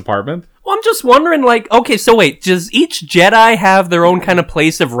share this apartment. Well, I'm just wondering, okay, so wait, does each Jedi have their own kind of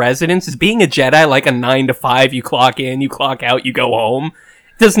place of residence? Is being a Jedi like a 9 to 5, you clock in, you clock out, you go home?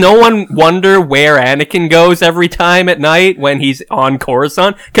 Does no one wonder where Anakin goes every time at night when he's on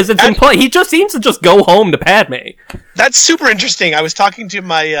Coruscant? Because it's implied he just seems to just go home to Padme. That's super interesting. I was talking to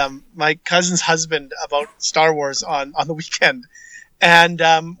my my cousin's husband about Star Wars on the weekend, and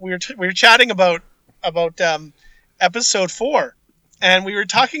we were chatting about Episode 4, and we were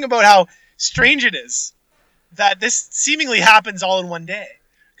talking about how strange it is that this seemingly happens all in one day.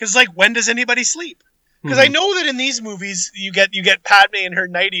 Because, like, when does anybody sleep? Because I know that in these movies, you get Padme and her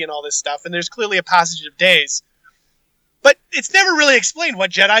nightie and all this stuff, and there's clearly a passage of days. But it's never really explained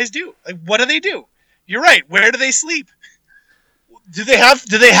what Jedis do. Like, what do they do? You're right. Where do they sleep? Do they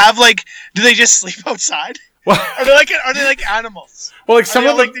just sleep outside? Well, Are they like animals? Well, like some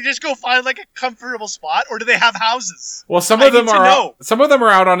of them, they just go find like a comfortable spot, or do they have houses? Well, some of them are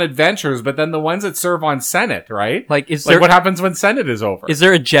out on adventures, but then the ones that serve on Senate, right? Like, what happens when Senate is over? Is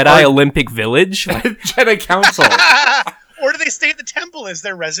there a Jedi Olympic Village? Jedi Council. Or do they stay at the temple? Is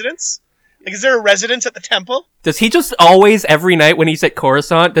there residence? Like, is there a residence at the temple? Does he just always, every night when he's at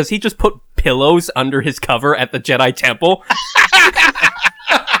Coruscant, does he just put pillows under his cover at the Jedi temple?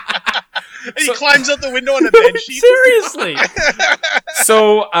 And he climbs out the window on a bed sheet. Seriously.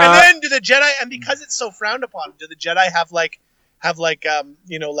 So, and then do the Jedi, and because it's so frowned upon, do the Jedi have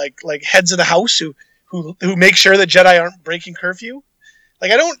heads of the house who make sure that Jedi aren't breaking curfew?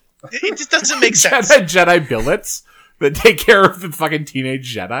 Like, it just doesn't make sense. Jedi billets that take care of the fucking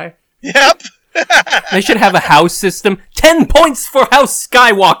teenage Jedi. Yep. They should have a house system. 10 points for House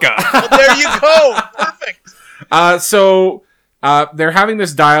Skywalker. Well, there you go. Perfect. So they're having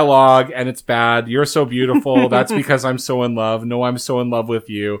this dialogue, and it's bad. You're so beautiful. That's because I'm so in love. No, I'm so in love with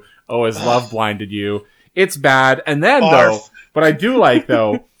you. Oh, has love blinded you? It's bad. And then, though, what I do like,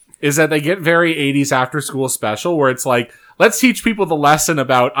 though, is that they get very 80s after school special, where it's like, let's teach people the lesson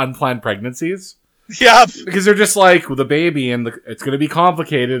about unplanned pregnancies. Yeah. Because they're just like, well, the baby, and it's going to be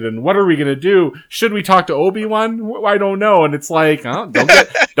complicated, and what are we going to do? Should we talk to Obi-Wan? I don't know. And it's like, oh,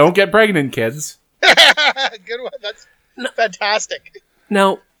 don't get pregnant, kids. Good one. That's fantastic.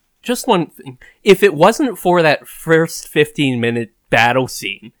 Now, just one thing. If it wasn't for that first 15-minute battle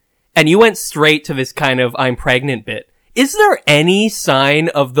scene, and you went straight to this kind of I'm pregnant bit, is there any sign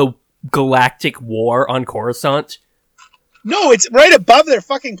of the galactic war on Coruscant? No, it's right above their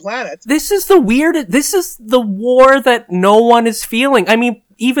fucking planet. This is the war that no one is feeling. I mean,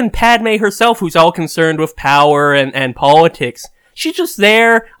 even Padme herself, who's all concerned with power and politics, she's just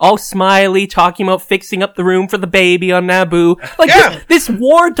there, all smiley, talking about fixing up the room for the baby on Naboo. Like, this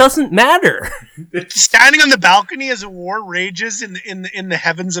war doesn't matter. Standing on the balcony as a war rages in the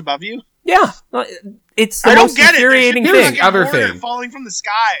heavens above you. Yeah, it's the most infuriating thing. The other thing falling from the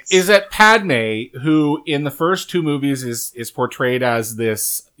skies is that Padme, who in the first two movies is portrayed as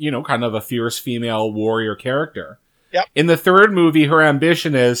this, kind of a fierce female warrior character. Yep. In the third movie, her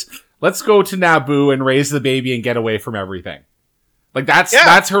ambition is, let's go to Naboo and raise the baby and get away from everything. Like,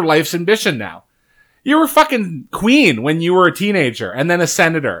 that's her life's ambition now. You were fucking queen when you were a teenager, and then a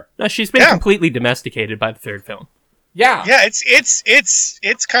senator. No, she's been completely domesticated by the third film. Yeah. Yeah,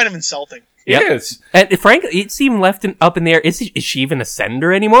 it's kind of insulting. It is. And frankly, it's even left up in the air. Is she even a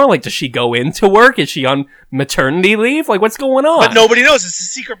senator anymore? Like, does she go into work? Is she on maternity leave? Like, what's going on? But nobody knows. It's a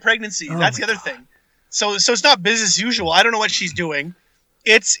secret pregnancy. That's the other thing. So it's not business as usual. I don't know what she's doing.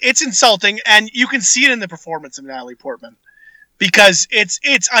 It's insulting, and you can see it in the performance of Natalie Portman. Because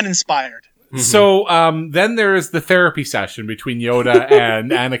it's uninspired. Mm-hmm. So then there's the therapy session between Yoda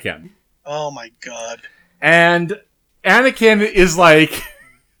and Anakin. Oh my god. And Anakin is like,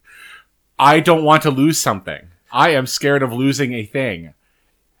 I don't want to lose something. I am scared of losing a thing.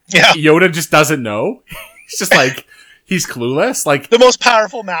 Yeah. Yoda just doesn't know. He's just like, he's clueless. Like, the most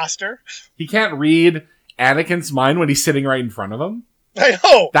powerful master. He can't read Anakin's mind when he's sitting right in front of him. I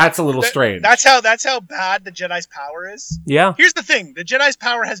know. That's a little strange. That's how bad the Jedi's power is. Yeah. Here's the thing. The Jedi's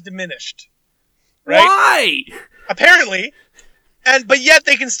power has diminished. Right? Why? Apparently. But yet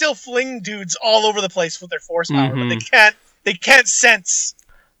they can still fling dudes all over the place with their force power. Mm-hmm. But they can't sense,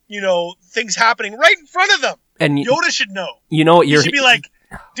 things happening right in front of them. And Yoda should know. You know what? He should be like,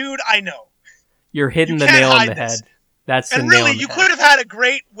 dude, I know. You're hitting the can't nail on hide the this. head. That's the and nail really, on the you head. could have had a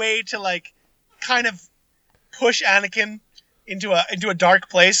great way to kind of push Anakin into a dark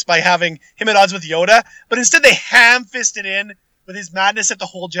place by having him at odds with Yoda, but instead they ham-fisted in with his madness at the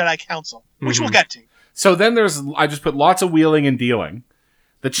whole Jedi Council, which we'll get to. So then I just put lots of wheeling and dealing.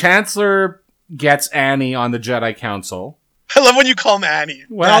 The Chancellor gets Annie on the Jedi Council. I love when you call him Annie.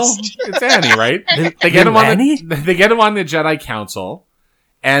 Well, it's Annie, right? They get him on the Jedi Council,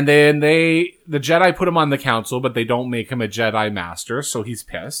 and then the Jedi put him on the Council, but they don't make him a Jedi Master, so he's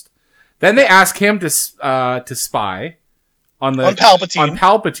pissed. Then they ask him to spy on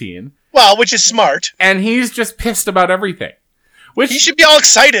Palpatine. Well, which is smart. And he's just pissed about everything. Which he should be all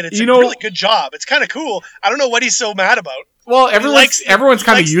excited. It's a really good job. It's kind of cool. I don't know what he's so mad about. Well, everyone's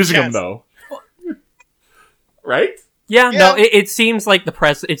kind of using him, though. Right? Yeah, no, it seems like the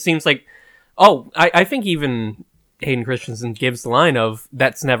press... It seems like... Oh, I think even Hayden Christensen gives the line of,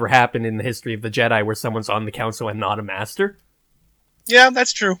 that's never happened in the history of the Jedi where someone's on the council and not a master. Yeah,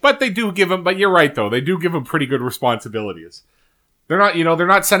 that's true. But they do give him, but you're right though, they do give him pretty good responsibilities. They're not, they're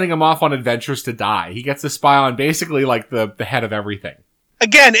not sending him off on adventures to die. He gets to spy on basically like the head of everything.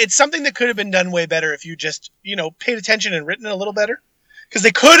 Again, it's something that could have been done way better if you just, paid attention and written it a little better. Because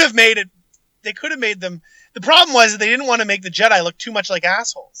they could have made them. The problem was that they didn't want to make the Jedi look too much like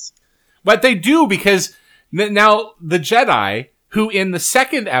assholes. But they do, because now the Jedi, who in the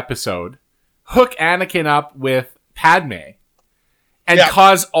second episode hook Anakin up with Padme and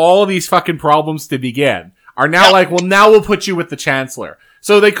cause all these fucking problems to begin, are now like, well, now we'll put you with the Chancellor.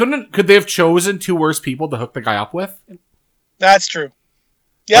 So could they have chosen two worse people to hook the guy up with? That's true.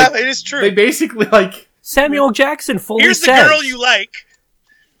 Yeah, it is true. They basically like... Samuel Jackson fully Here's says. the girl you like.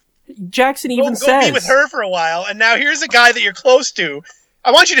 Jackson even Go says. be with her for a while, and now here's a guy that you're close to.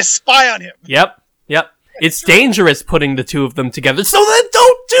 I want you to spy on him. Yep. It's dangerous putting the two of them together, so then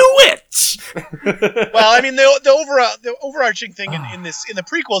don't do it! Well, I mean, the overarching thing in the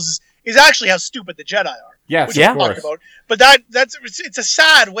prequels is actually how stupid the Jedi are. Yes, which of we'll course. talk about. But it's a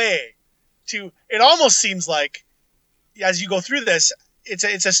sad way to. It almost seems like, as you go through this,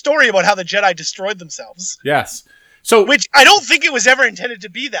 it's a story about how the Jedi destroyed themselves. Yes. So, which I don't think it was ever intended to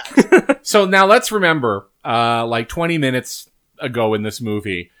be that. So now let's remember, like 20 minutes ago in this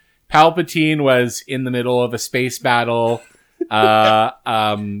movie, Palpatine was in the middle of a space battle, a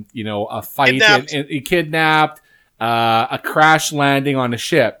fight, kidnapped, a crash landing on a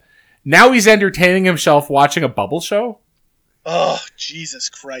ship. Now he's entertaining himself watching a bubble show. Oh, Jesus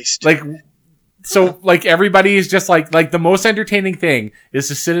Christ. So everybody is just like the most entertaining thing is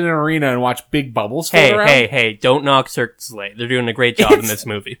to sit in an arena and watch big bubbles float around. Hey, don't knock Cirque du Soleil. They're doing a great job in this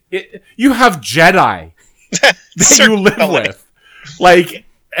movie. You have Jedi that you live with.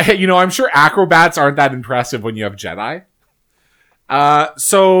 I'm sure acrobats aren't that impressive when you have Jedi.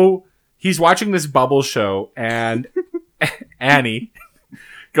 So he's watching this bubble show, and Annie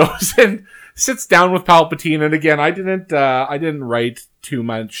goes and sits down with Palpatine. And again, I didn't write too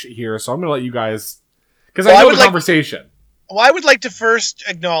much here, so I'm going to let you guys, because I know the conversation. Well, I would like to first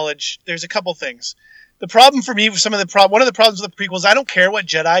acknowledge there's a couple things. The problem for me with one of the problems with the prequels, I don't care what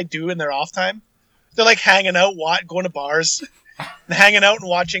Jedi do in their off time. They're like hanging out, going to bars, and hanging out and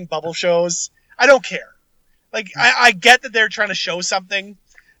watching bubble shows. I don't care. I get that they're trying to show something,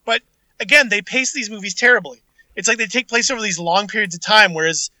 but again, they pace these movies terribly. It's like they take place over these long periods of time,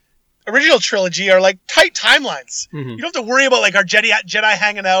 whereas original trilogy are like tight timelines. Mm-hmm. You don't have to worry about our Jedi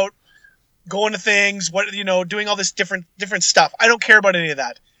hanging out, going to things, doing all this different stuff. I don't care about any of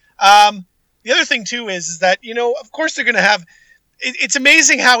that. The other thing too is that of course they're going to have. It's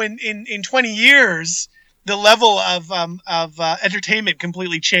amazing how in 20 years the level of entertainment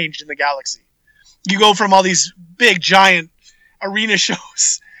completely changed in the galaxy. You go from all these big giant arena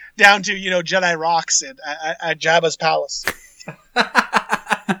shows down to Jedi rocks at Jabba's palace.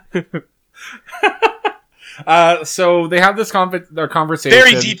 So they have this their conversation,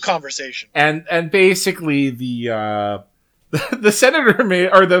 very deep conversation, and basically the senator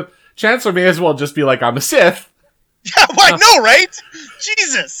or the chancellor may as well just be like, I'm a Sith. Yeah, why no, right?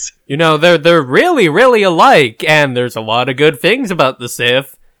 Jesus. They're really, really alike, and there's a lot of good things about the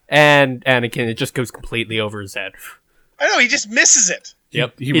Sith, and Anakin, it just goes completely over his head. I know, he just misses it.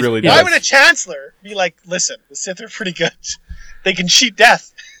 Yep, he really does. Why would a chancellor be like, listen, the Sith are pretty good. They can cheat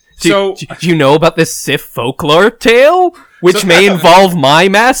death. Do you know about this Sith folklore tale, which may involve my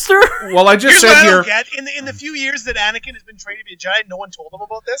master? Well, I just said here, in the few years that Anakin has been trained to be a Jedi, no one told him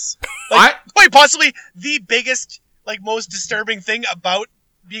about this. Quite possibly the biggest, most disturbing thing about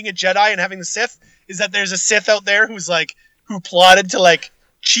being a Jedi and having the Sith is that there's a Sith out there who plotted to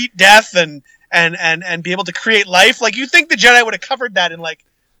cheat death and be able to create life. You think the Jedi would have covered that in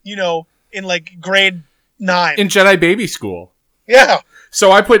grade 9 in Jedi baby school. Yeah.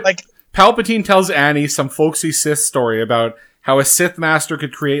 So I put Palpatine tells Annie some folksy Sith story about how a Sith master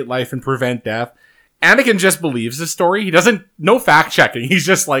could create life and prevent death. Anakin just believes the story. He doesn't, no fact checking. He's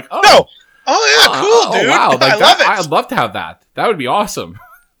just like, oh. No. Oh yeah, cool, dude. Wow, I love it. I'd love to have that. That would be awesome.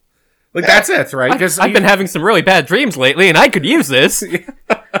 That's it, right? Because I've been having some really bad dreams lately, and I could use this.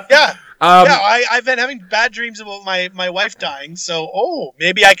 Yeah. I've been having bad dreams about my wife dying, so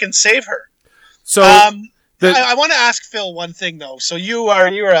maybe I can save her. So I want to ask Phil one thing though. So you're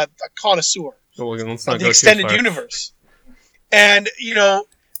a connoisseur of the extended universe, and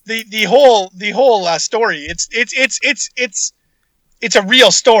the whole story. It's a real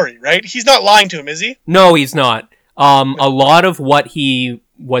story, right? He's not lying to him, is he? No, he's not. A lot of what he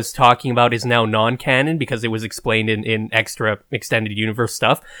was talking about is now non-canon because it was explained in extra extended universe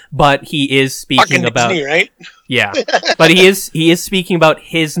stuff. But he is speaking Fucking about Disney, right? yeah. But he is speaking about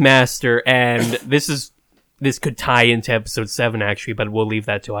his master, and this could tie into episode 7 actually, but we'll leave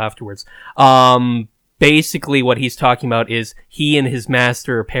that till afterwards. Basically what he's talking about is he and his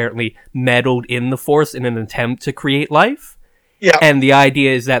master apparently meddled in the Force in an attempt to create life. Yeah. And the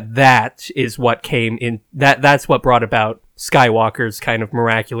idea is that is what came in, that's what brought about Skywalker's kind of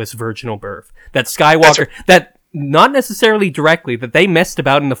miraculous virginal birth. That Skywalker, that not necessarily directly, that they messed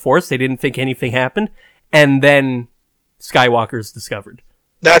about in the Force, they didn't think anything happened, and then Skywalker's discovered.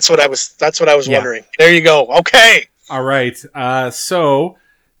 That's what I was wondering. There you go. Okay. All right. So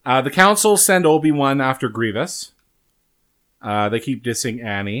the council send Obi-Wan after Grievous. They keep dissing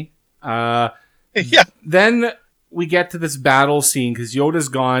Annie. Yeah. Then we get to this battle scene because Yoda's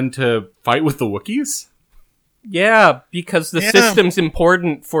gone to fight with the Wookiees. Yeah, because the system's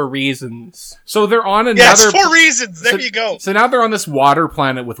important for reasons. So they're on another... Yes, for reasons. There you go. So now they're on this water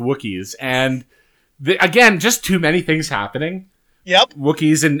planet with Wookiees, and again, just too many things happening. Yep.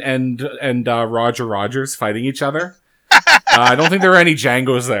 Wookiees and Roger Rogers fighting each other. I don't think there are any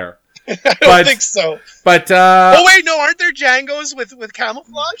Jangos there. I don't think so. But oh wait, no, aren't there Jangos with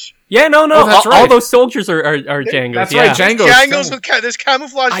camouflage? Yeah, no, Oh, that's all right. those soldiers are Jangos. That's yeah. right, Jangos. Jangos with there's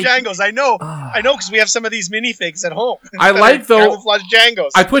camouflage Jangos. I know because we have some of these minifigs at home. I like though camouflage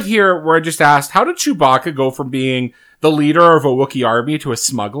Jangos. I put here where I just asked, how did Chewbacca go from being the leader of a Wookiee army to a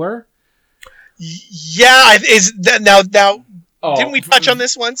smuggler? Yeah, is that now? Didn't we touch on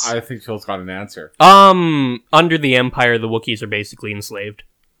this once? I think Phil's got an answer. Under the Empire, the Wookiees are basically enslaved.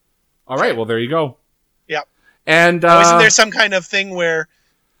 All right, well there you go. Yeah. And isn't there some kind of thing where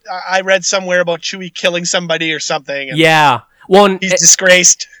I read somewhere about Chewie killing somebody or something? And yeah. Well, he's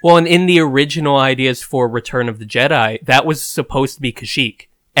disgraced. Well, and in the original ideas for Return of the Jedi, that was supposed to be Kashyyyk,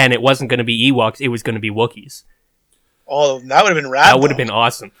 and it wasn't going to be Ewoks; it was going to be Wookiees. Oh, that would have been rad. That would have been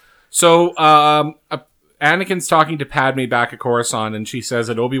awesome. So, Anakin's talking to Padme back at Coruscant, and she says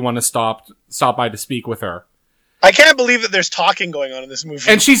that Obi-Wan has stopped by to speak with her. I can't believe that there's talking going on in this movie.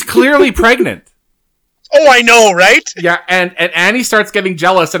 And she's clearly pregnant. Oh, I know, right? Yeah, and Annie starts getting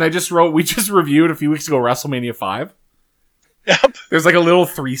jealous, and we just reviewed a few weeks ago WrestleMania 5. Yep. There's like a little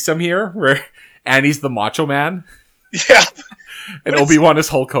threesome here, where Annie's the Macho Man. Yep. And Obi-Wan is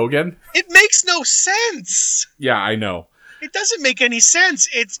Hulk Hogan. It makes no sense. Yeah, I know. It doesn't make any sense.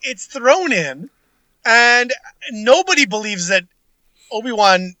 It's thrown in, and nobody believes that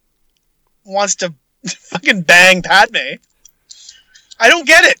Obi-Wan wants to fucking bang Padme. I don't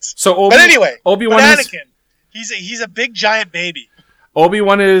get it. So but anyway, Obi-Wan Anakin, he's a big giant baby.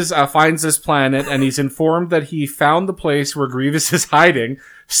 Obi-Wan finds this planet, and he's informed that he found the place where Grievous is hiding,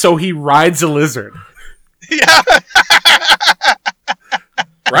 so he rides a lizard. Yeah.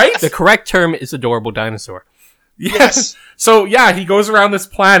 Right? The correct term is adorable dinosaur. Yes. So yeah, he goes around this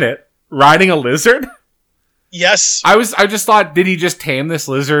planet riding a lizard. Yes. I just thought, did he just tame this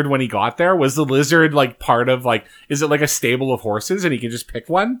lizard when he got there? Was the lizard like part of is it like a stable of horses and he can just pick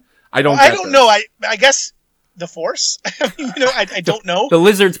one? I don't know. I guess the Force. I mean, I don't know. The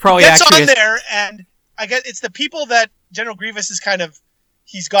lizard's probably it's actually on there, and I guess it's the people that General Grievous is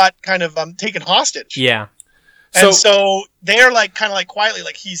he's got taken hostage. Yeah. And so they're kind of quietly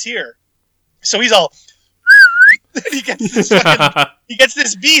he's here. So he's all he gets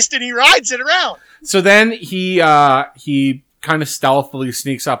this beast and he rides it around. So then he kind of stealthily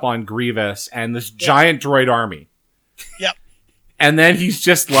sneaks up on Grievous and this giant droid army. Yep. And then he's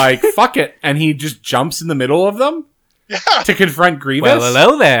just like, fuck it, and he just jumps in the middle of them to confront Grievous. Well,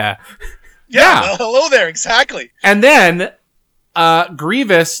 hello there. Yeah. Well, hello there, exactly. And then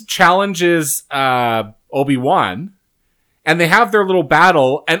Grievous challenges Obi-Wan, and they have their little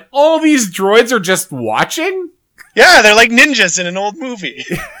battle, and all these droids are just watching? Yeah, they're like ninjas in an old movie.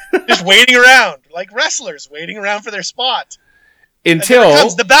 Just waiting around, like wrestlers waiting around for their spot. Until and then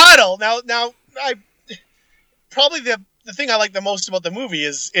comes the battle. Now, I probably the thing I like the most about the movie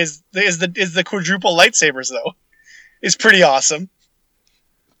is the quadruple lightsabers, though. Is pretty awesome.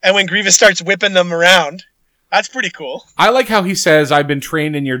 And when Grievous starts whipping them around, that's pretty cool. I like how he says, "I've been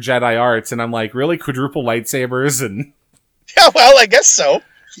trained in your Jedi arts," and I'm like, really, quadruple lightsabers and yeah, well, I guess so.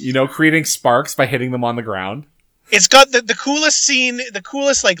 Creating sparks by hitting them on the ground. It's got the coolest scene, the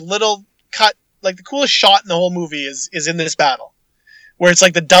coolest little cut, the coolest shot in the whole movie is in this battle, where it's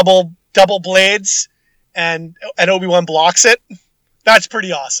the double blades, and Obi-Wan blocks it. That's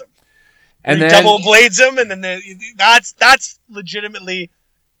pretty awesome. And then double blades him, and then that's legitimately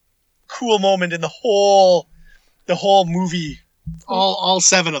cool moment in the whole movie. All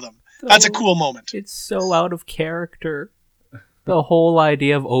 7 of them. That's a cool moment. It's so out of character. The whole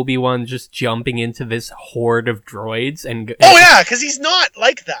idea of Obi-Wan just jumping into this horde of droids and... Oh yeah, because he's not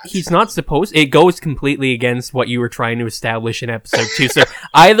like that. He's not supposed... It goes completely against what you were trying to establish in episode 2. So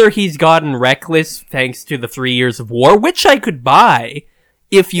either he's gotten reckless thanks to the 3 years of war, which I could buy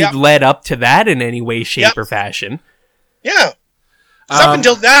if you'd led up to that in any way, shape, or fashion. Yeah. Up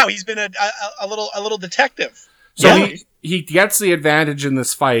until now, he's been a little detective. So he gets the advantage in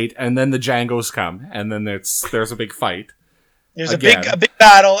this fight, and then the Jangos come, and then there's a big fight. There's a big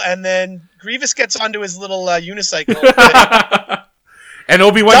battle, and then Grievous gets onto his little unicycle. And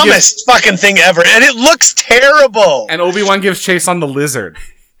Obi-Wan dumbest fucking thing ever, and it looks terrible. And Obi-Wan gives chase on the lizard.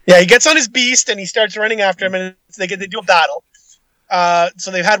 Yeah, he gets on his beast, and he starts running after him, and they do a battle.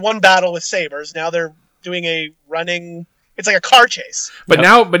 So they've had one battle with sabers. Now they're doing a running... It's like a car chase. But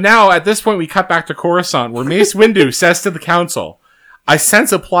now, at this point, we cut back to Coruscant, where Mace Windu says to the Council, "I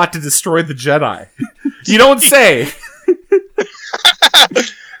sense a plot to destroy the Jedi." You don't say.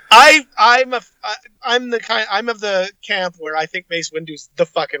 I'm of the camp where I think Mace Windu's the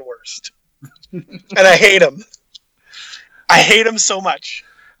fucking worst, and I hate him. I hate him so much.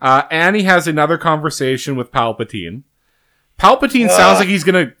 Annie has another conversation with Palpatine. Palpatine sounds like he's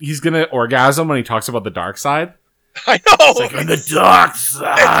gonna orgasm when he talks about the dark side. I know. It's like, on the dark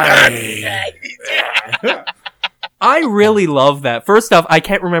side. I really love that. First off, I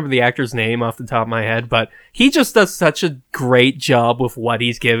can't remember the actor's name off the top of my head, but he just does such a great job with what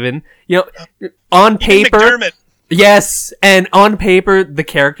he's given. You know, on paper, McDermott. Yes, and on paper, the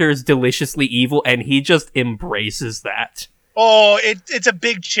character is deliciously evil, and he just embraces that. Oh, it's a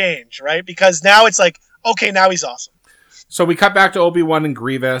big change, right? Because now it's like, okay, now he's awesome. So we cut back to Obi-Wan and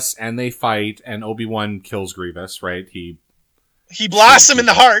Grievous, and they fight, and Obi-Wan kills Grievous, right? He blasts him in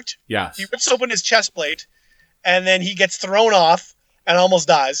the heart. Yes. He rips open his chest plate, and then he gets thrown off and almost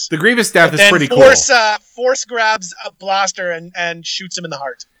dies. The Grievous death is pretty cool. Force grabs a blaster and shoots him in the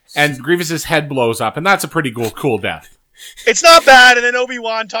heart. And Grievous's head blows up, and that's a pretty cool death. It's not bad, and then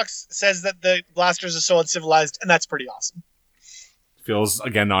Obi-Wan says that the blasters are so uncivilized, and that's pretty awesome. Feels,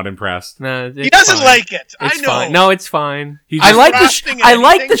 again, not impressed. No, he doesn't like it. I know. Fine. No, it's fine. I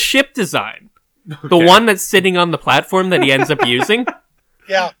like the ship design. Okay. The one that's sitting on the platform that he ends up using.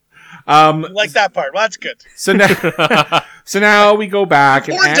 Yeah. I like that part. Well, that's good. So now we go back. It's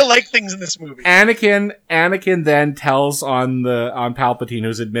important to like things in this movie. Anakin then tells on Palpatine,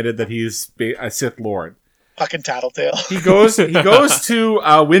 who's admitted that he's a Sith Lord. Fucking tattletale. He goes to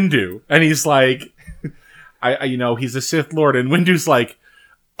Windu, and he's like, he's a Sith Lord, and Windu's like,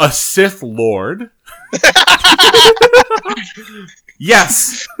 a Sith Lord?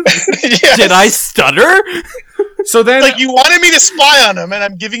 Yes. Yes. Did I stutter? So then, like, you wanted me to spy on him, and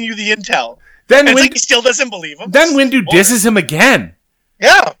I'm giving you the intel. Then it's like he still doesn't believe him. Then Windu disses him again.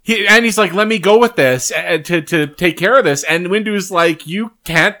 Yeah. He's like, let me go with this to take care of this. And Windu's like, you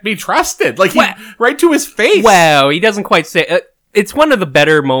can't be trusted. Like, right to his face. Wow, he doesn't quite say... it's one of the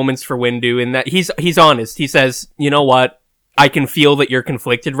better moments for Windu in that he's honest. He says, you know what? I can feel that you're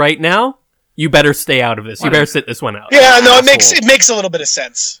conflicted right now. You better stay out of this. You better sit this one out. Yeah, no, it makes a little bit of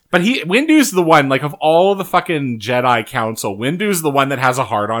sense. But Windu's the one, like, of all the fucking Jedi Council, Windu's the one that has a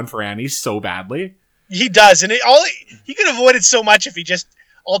hard-on for Annie so badly. He does, and he could avoid it so much if he just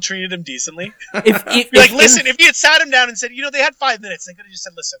all treated him decently. If he had sat him down and said, they had 5 minutes, they could have just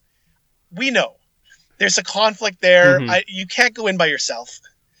said, listen, we know there's a conflict there. Mm-hmm. You can't go in by yourself.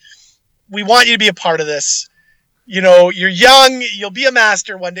 We want you to be a part of this. You're young. You'll be a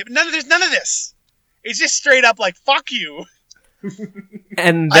master one day. But there's none of this. It's just straight up like, fuck you.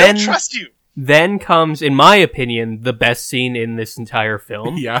 And then, I don't trust you. Then comes, in my opinion, the best scene in this entire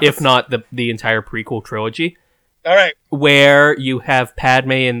film. Yes. If not the entire prequel trilogy. All right. Where you have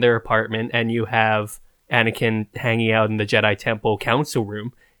Padme in their apartment and you have Anakin hanging out in the Jedi Temple council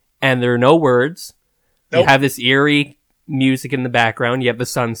room. And there are no words. Nope. You have this eerie music in the background. You have the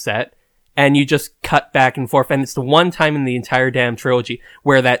sunset. And you just cut back and forth. And it's the one time in the entire damn trilogy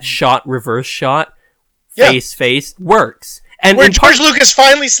where that reverse shot, face works. And where George Lucas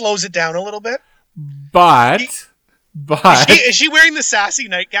finally slows it down a little bit. But... Is she wearing the sassy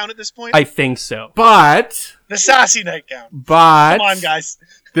nightgown at this point? I think so. But... The sassy nightgown. But... Come on, guys.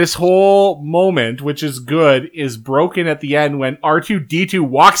 This whole moment, which is good, is broken at the end when R2-D2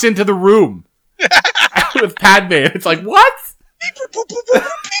 walks into the room with Padme. It's like, what?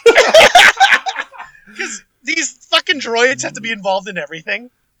 Because these fucking droids have to be involved in everything.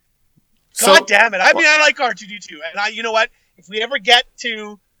 God damn it. I mean, I like R2-D2. And you know what? If we ever get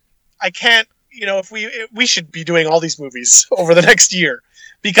to... I can't... if we should be doing all these movies over the next year.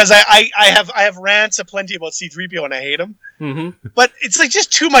 Because I have rants aplenty about C-3PO and I hate him. Mm-hmm. But it's like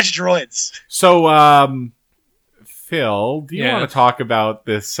just too much droids. So, Phil, do you Yeah. want to talk about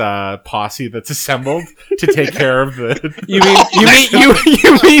this posse that's assembled to take care of the? You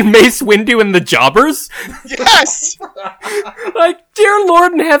mean Mace Windu and the Jobbers? Yes. Like, dear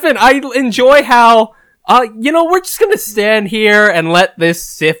Lord in heaven, I enjoy how, we're just gonna stand here and let this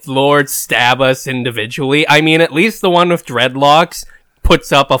Sith Lord stab us individually. I mean, at least the one with dreadlocks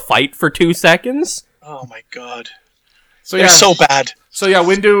puts up a fight for 2 seconds. Oh my god. So They're so bad. So yeah,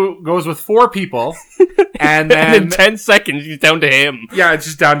 Windu goes with 4 people, and then And in 10 seconds, he's down to him. yeah, it's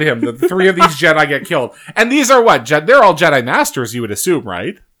just down to him. The 3 of these Jedi get killed, and these are what? They're all Jedi Masters, you would assume,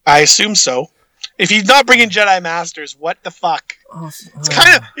 right? I assume so. If he's not bringing Jedi Masters, what the fuck?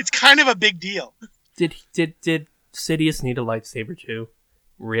 It's kind of a big deal. Did Sidious need a lightsaber too?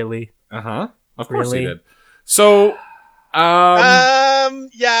 Really? Of course Really? he did. So, Yeah,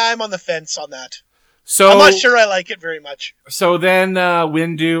 I'm on the fence on that. so I'm not sure I like it very much. So then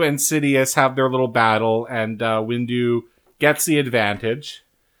Windu and Sidious have their little battle, and Windu gets the advantage.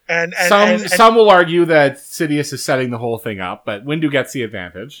 And Some will argue that Sidious is setting the whole thing up, but Windu gets the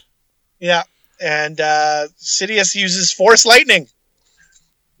advantage. yeah, and Sidious uses Force Lightning,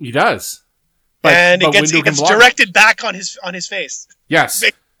 He does, and it Windu can gets block. directed back on his face, Yes,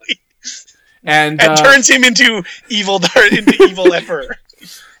 and turns him into evil Emperor.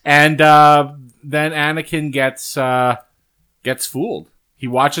 And then Anakin gets fooled. He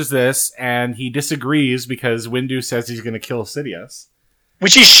watches this and he disagrees because Windu says he's going to kill Sidious.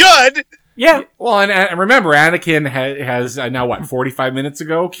 Which he should. Yeah. Well, and remember, Anakin has now 45 minutes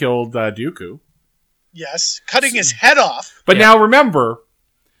ago killed Dooku. Yes, cutting his head off. But now remember,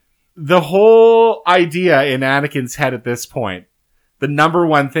 the whole idea in Anakin's head at this point, the number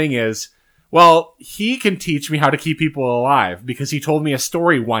one thing is, well, he can teach me how to keep people alive because he told me a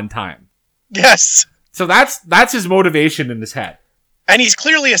story one time. Yes. So that's his motivation in his head. And he's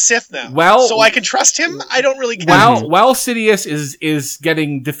clearly a Sith now. Well, so I can trust him? I don't really care. While Sidious is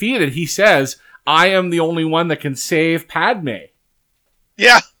getting defeated, he says, I am the only one that can save Padme.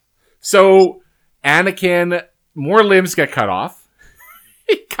 Yeah. So Anakin, more limbs get cut off.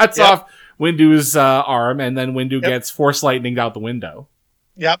 He cuts off Windu's arm, and then Windu gets Force Lightninged out the window.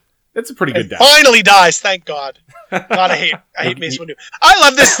 Yep. It's a pretty good death. Finally dies, thank God. God, I hate Mace Windu. I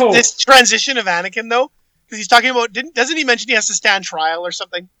love this transition of Anakin though, because he's talking about doesn't he mention he has to stand trial or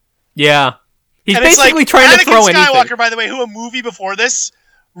something? Yeah. He's And basically trying Anakin to throw Skywalker, anything. by the way, who a movie before this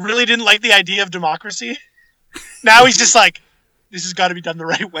really didn't like the idea of democracy. Now he's just like, this has got to be done the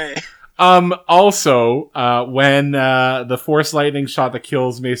right way. Also, when the Force Lightning shot that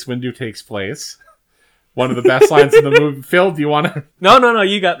kills Mace Windu takes place, one of the best lines in the movie. Phil, do you want to? No,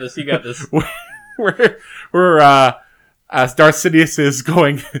 you got this. where Darth Sidious is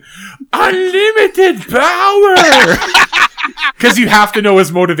going, unlimited power! Because you have to know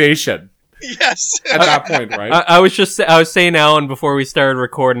his motivation Yes. at that point, right? I was saying, Alan, before we started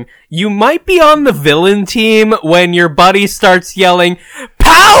recording, you might be on the villain team when your buddy starts yelling,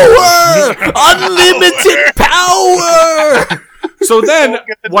 "Power! Unlimited power!" So then,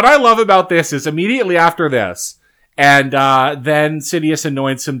 what I love about this is immediately after this, and then Sidious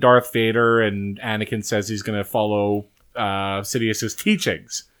anoints him Darth Vader, and Anakin says he's going to follow Sidious's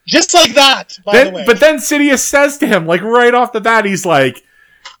teachings. Just like that, by the way. But then Sidious says to him, like right off the bat, he's like,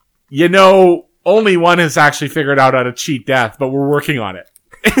 only one has actually figured out how to cheat death, but we're working on it.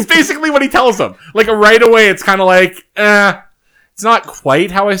 It's basically what he tells him. Like right away, it's kind of like, it's not quite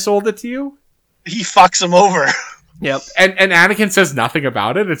how I sold it to you. He fucks him over. Yep. And Anakin says nothing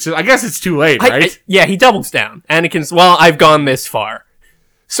about it. It's just, I guess it's too late, right? Yeah, he doubles down. Anakin's, well, I've gone this far.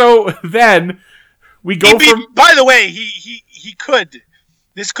 So then we go from. By the way, he could.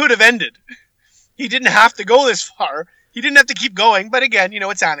 This could have ended. He didn't have to go this far. He didn't have to keep going. But again,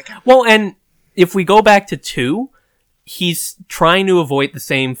 it's Anakin. Well, and if we go back to 2, he's trying to avoid the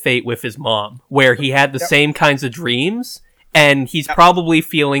same fate with his mom, where he had the same kinds of dreams. And he's probably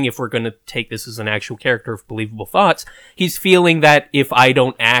feeling, if we're going to take this as an actual character of believable thoughts, he's feeling that if I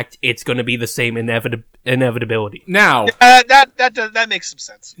don't act, it's going to be the same inevitability. Now, That makes some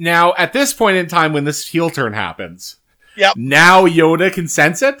sense. Now, at this point in time when this heel turn happens, Yep. now Yoda can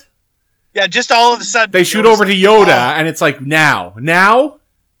sense it. Yeah, just all of a sudden. They shoot over to Yoda, and it's like, now?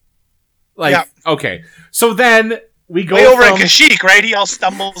 Like, okay. So then we go way over from... at Kashyyyk, right? He all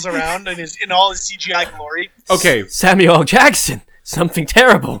stumbles around in all his CGI glory. Okay. Samuel L. Jackson, something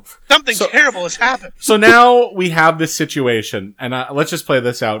terrible. Something terrible has happened. So now we have this situation, and let's just play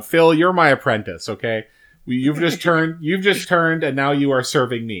this out. Phil, you're my apprentice, okay? You've just turned, and now you are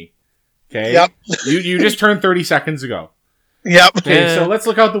serving me. Okay? Yep. You just turned 30 seconds ago. Yep. Okay, so let's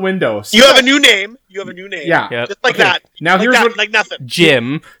look out the window. You have a new name. Yeah. Yep. Just like Okay. that. Now like here's that, what... like nothing.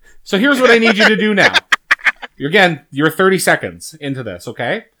 Jim. So here's what I need you to do now. You're 30 seconds into this,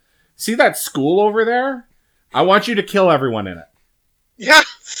 okay? See that school over there? I want you to kill everyone in it. Yeah,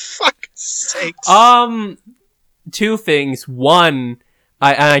 fuck sakes. Two things. One,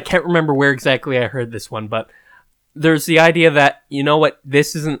 I can't remember where exactly I heard this one, but there's the idea that, you know what,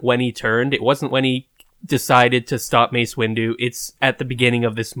 this isn't when he turned. It wasn't when he decided to stop Mace Windu. It's at the beginning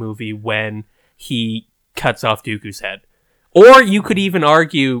of this movie when he cuts off Dooku's head. Or you could even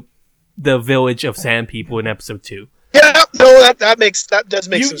argue the village of sand people in episode 2. Yeah, no, that does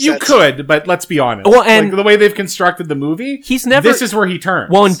make some sense. You could, but let's be honest. Well, and like, the way they've constructed the movie, this is where he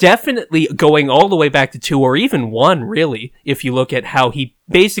turns. Well, and definitely going all the way back to 2 or even 1, really, if you look at how he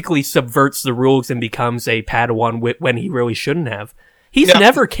basically subverts the rules and becomes a Padawan when he really shouldn't have. He's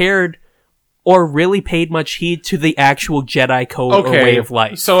never cared or really paid much heed to the actual Jedi code or way of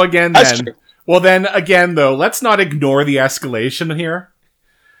life. So again, then again, though, let's not ignore the escalation here.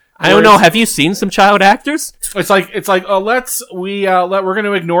 I don't know. Have you seen some child actors? It's like we're going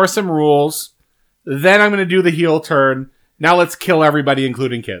to ignore some rules. Then I'm going to do the heel turn. Now let's kill everybody,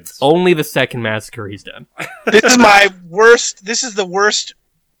 including kids. Only the second massacre he's done. This is my worst. This is the worst.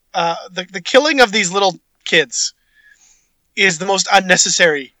 The killing of these little kids is the most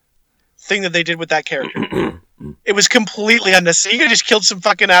unnecessary thing that they did with that character. It was completely unnecessary. You could have just killed some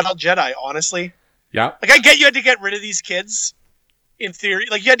fucking adult Jedi, honestly. Yeah. Like, I get you had to get rid of these kids. In theory,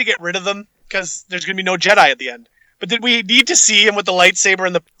 like, you had to get rid of them because there's going to be no Jedi at the end. But did we need to see him with the lightsaber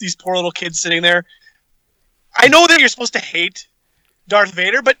and these poor little kids sitting there? I know that you're supposed to hate Darth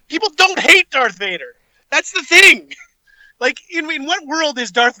Vader, but people don't hate Darth Vader. That's the thing. Like, in what world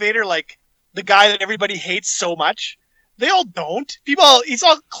is Darth Vader like the guy that everybody hates so much? They all don't. He's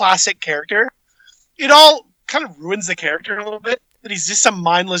all classic character. It all kind of ruins the character a little bit. That he's just some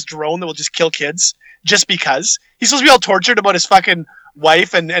mindless drone that will just kill kids just because he's supposed to be all tortured about his fucking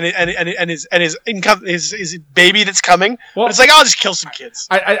wife and his income, his baby that's coming. Well, but it's like, I'll just kill some kids.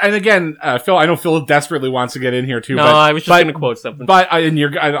 And again, Phil, I know Phil desperately wants to get in here too. No, I was just going to quote something. But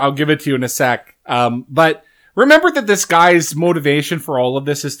I'll give it to you in a sec. But remember that this guy's motivation for all of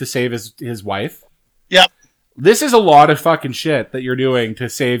this is to save his wife. Yep. This is a lot of fucking shit that you're doing to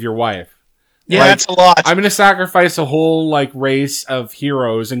save your wife. Yeah, that's a lot. I'm going to sacrifice a whole race of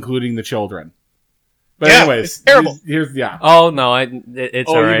heroes, including the children. But anyways, it's terrible. Oh no, it's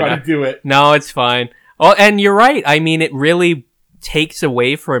all right. You got to do it. No, it's fine. Oh, and you're right. I mean, it really takes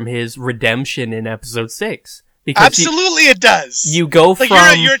away from his redemption in episode 6. Because absolutely, it does. You go from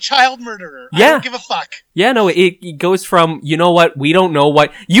you're a child murderer. Yeah. I don't give a fuck. Yeah, no, it goes from, you know what, we don't know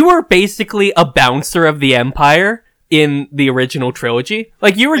what you were basically a bouncer of the Empire in the original trilogy.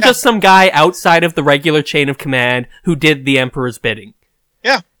 Like, you were just some guy outside of the regular chain of command who did the Emperor's bidding.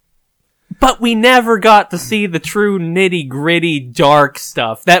 Yeah. But we never got to see the true nitty-gritty dark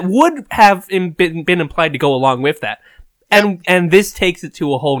stuff that would have been implied to go along with that. And this takes it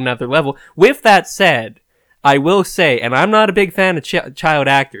to a whole nother level. With that said, I will say, and I'm not a big fan of child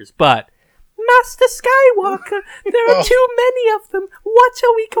actors, but Master Skywalker, there are too many of them. What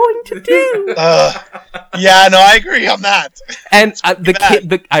are we going to do? Yeah, no, I agree on that. And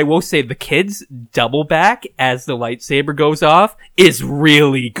I will say the kid's double back as the lightsaber goes off is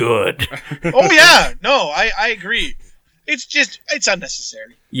really good. Oh yeah, no, I agree. It's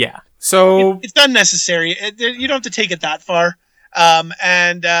unnecessary. Yeah. So it's unnecessary. You don't have to take it that far.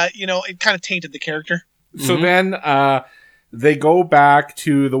 It kind of tainted the character. So then, they go back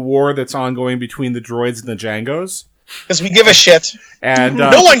to the war that's ongoing between the droids and the Jangos. Because we give a shit. And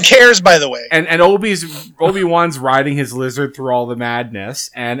no one cares, by the way. And Obi-Wan's riding his lizard through all the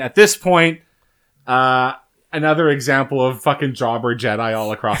madness. And at this point, another example of fucking jobber Jedi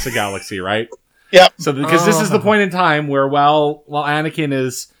all across the galaxy, right? Yep. So because this is the point in time where while Anakin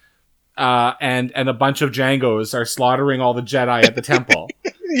is and a bunch of Jangos are slaughtering all the Jedi at the temple.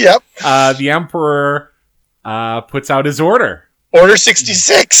 Yep. The Emperor puts out his order. Order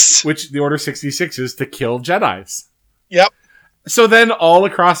 66. Which the Order 66 is to kill Jedis. Yep. So then all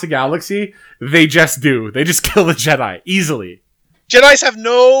across the galaxy, they just kill the Jedi. Easily. Jedis have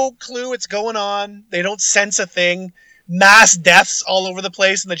no clue what's going on. They don't sense a thing. Mass deaths all over the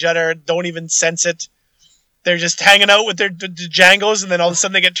place, and the Jedi don't even sense it. They're just hanging out with their Jangos, and then all of a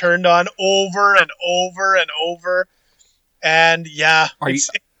sudden they get turned on over and over and over. And yeah.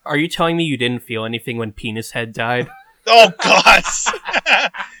 Are you telling me you didn't feel anything when Penis Head died? Oh, God.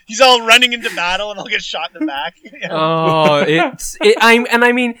 He's all running into battle and he'll get shot in the back.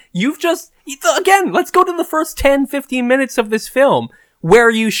 You've just, again, let's go to the first 10, 15 minutes of this film where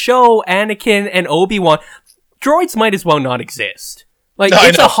you show Anakin and Obi-Wan. Droids might as well not exist.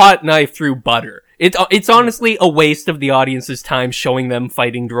 It's a hot knife through butter. It's honestly a waste of the audience's time showing them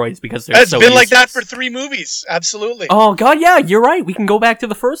fighting droids because they're It's so been like that useless. for 3 movies. Absolutely. Oh god, yeah, you're right. We can go back to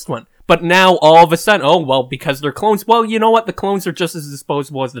the first one. But now all of a sudden, oh well, because they're clones. Well, you know what? The clones are just as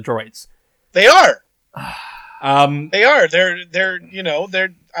disposable as the droids. They are. Um, They are. They're. You know.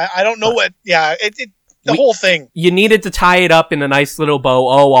 They're. I don't know what. Yeah. The whole thing. You needed to tie it up in a nice little bow.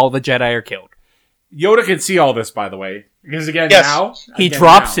 Oh, all the Jedi are killed. Yoda can see all this, by the way, because again Yes. He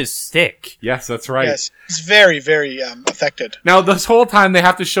drops his stick. Yes, that's right. Yes. He's very, very affected. Now, this whole time they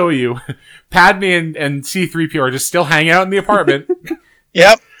have to show you Padme and C-3PO are just still hanging out in the apartment.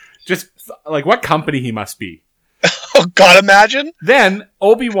 Yep. Just like what company he must be. Oh God, imagine. Then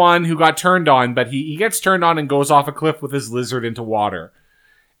Obi-Wan, who got turned on, but he gets turned on and goes off a cliff with his lizard into water.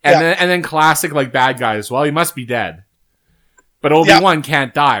 And then classic like bad guys. Well, he must be dead. But Obi-Wan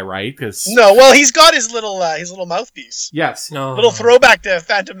can't die, right? Because No, well, he's got his little mouthpiece. yes. No. Little throwback to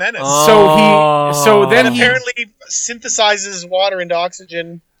Phantom Menace. So then And he apparently synthesizes water into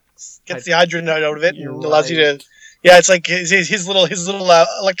oxygen, gets the hydrogen out of it, and allows you to. Yeah, it's like his little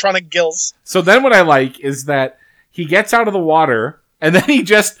electronic gills. So then what I like is that he gets out of the water and then he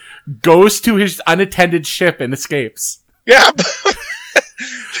just goes to his unattended ship and escapes. Yeah.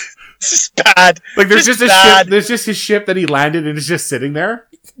 This is bad. Like there's just a bad. ship. There's just his ship that he landed and is just sitting there.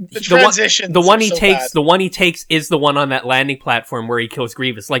 The transition. The one he takes is the one on that landing platform where he kills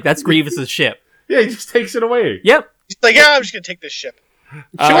Grievous. Like that's Grievous's ship. Yeah, he just takes it away. Yep. He's like, yeah, I'm just gonna take this ship.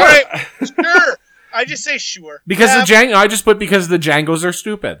 Sure. I just say sure. Because I just put because the Django's are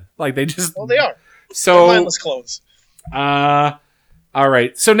stupid. Like they just. Well, they are. So They're mindless clones. all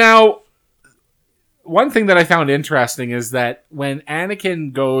right. So now, one thing that I found interesting is that when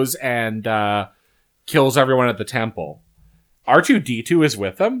Anakin goes and kills everyone at the temple, R2-D2 is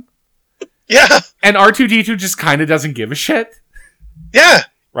with them. Yeah. And R2-D2 just kind of doesn't give a shit. Yeah.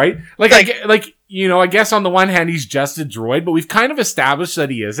 Right? I guess on the one hand, he's just a droid, but we've kind of established that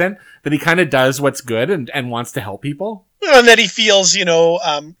he isn't, that he kind of does what's good and wants to help people. And that he feels,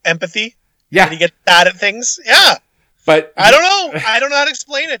 empathy. Yeah. And he gets bad at things. Yeah. But I don't know. I don't know how to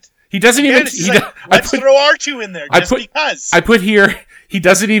explain it. he doesn't Again, even... it's just let's throw R2 in there just because. I put here, he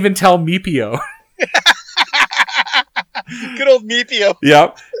doesn't even tell Meepio. Good old Meepio.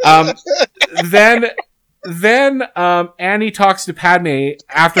 Yep. Then Annie talks to Padme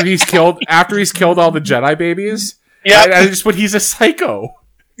after he's killed all the Jedi babies. Yeah. I just put he's a psycho.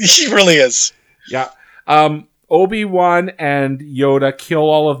 He really is. Yeah. Obi-Wan and Yoda kill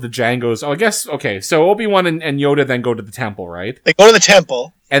all of the Django's. Oh, I guess okay. So Obi-Wan and Yoda then go to the temple, right? They go to the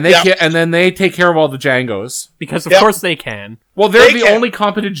temple. And then they take care of all the Django's. Because of course they can. Well, they're the only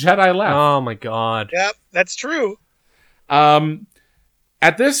competent Jedi left. Oh my god. Yep, that's true.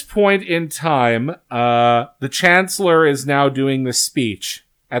 At this point in time, the Chancellor is now doing this speech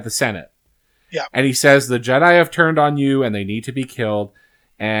at the Senate. Yeah. And he says, the Jedi have turned on you and they need to be killed.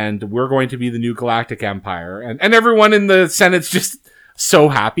 And we're going to be the new Galactic Empire. And everyone in the Senate's just so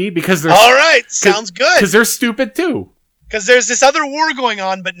happy because they're... All right, sounds good. Because they're stupid too. Because there's this other war going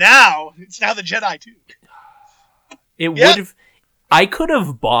on, but now, it's now the Jedi too. It would have... I could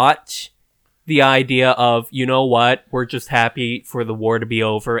have bought the idea of, you know what, we're just happy for the war to be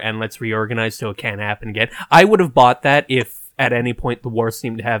over and let's reorganize so it can't happen again. I would have bought that if at any point the war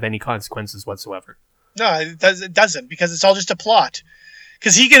seemed to have any consequences whatsoever. No, it doesn't, because it's all just a plot.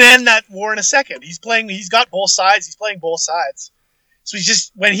 Because he can end that war in a second. He's got both sides, he's playing both sides. So he's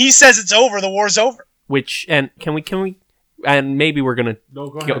just, when he says it's over, the war's over. Which, and can we, and maybe we're gonna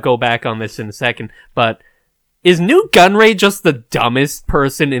go back on this in a second, but is Newt Gunray just the dumbest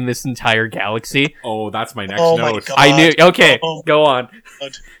person in this entire galaxy? Oh, that's my next Oh note. my God. I knew. Okay, go on.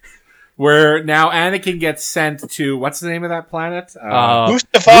 God. Where now Anakin gets sent to what's the name of that planet?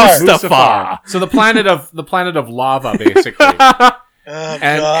 Mustafar. Mustafar. So the planet of lava, basically. God.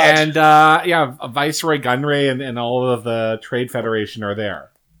 Viceroy Gunray and all of the Trade Federation are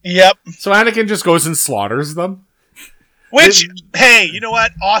there. Yep. So Anakin just goes and slaughters them. Which, hey, you know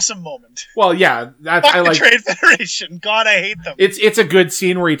what? Awesome moment. Well, yeah, Fuck the Trade Federation. God, I hate them. It's a good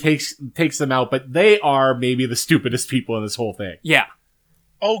scene where he takes them out, but they are maybe the stupidest people in this whole thing. Yeah.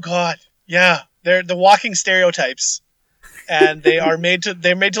 Oh God, yeah, they're the walking stereotypes, and they're made to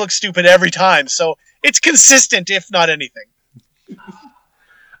look stupid every time. So it's consistent, if not anything.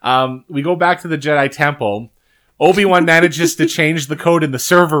 We go back to the Jedi Temple. Obi-Wan manages to change the code in the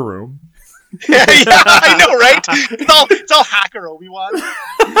server room. Yeah, I know, right? It's all hacker Obi-Wan.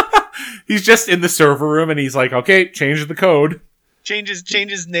 He's just in the server room and he's like, okay, change the code. Change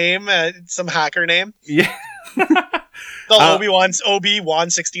his name, some hacker name. Yeah. Obi-Wan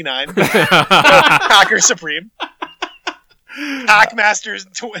 69. Hacker Supreme. Packmasters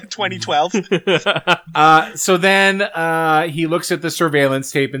 2012. So then he looks at the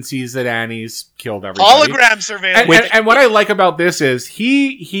surveillance tape and sees that Annie's killed everybody. Hologram surveillance. And what I like about this is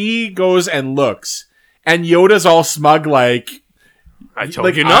he goes and looks, and Yoda's all smug like, I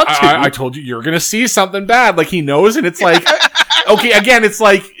told you not to. I told you you're gonna see something bad. Like, he knows, and it's like, okay, again, it's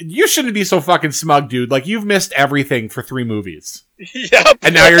like, you shouldn't be so fucking smug, dude. Like, you've missed everything for 3 movies. Yep.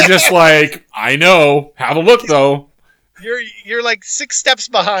 And now you're just like, I know. Have a look, though. You're like 6 steps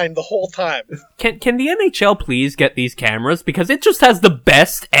behind the whole time. Can the NHL please get these cameras? Because it just has the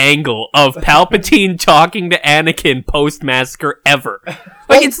best angle of Palpatine talking to Anakin post-massacre ever.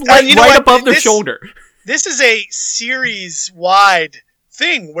 Like, it's like right above their shoulder. This is a series-wide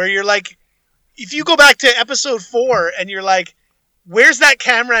thing where you're like, if you go back to episode 4 and you're like, where's that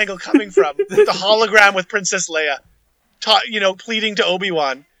camera angle coming from? The hologram with Princess Leia, pleading to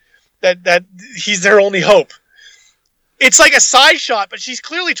Obi-Wan that he's their only hope. It's like a side shot, but she's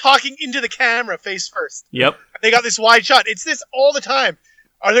clearly talking into the camera face first. Yep. They got this wide shot. It's this all the time.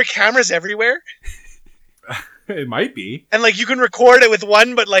 Are there cameras everywhere? It might be. And like you can record it with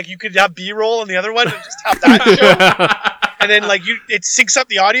one, but like you could have B-roll on the other one and just have that show. And then like it syncs up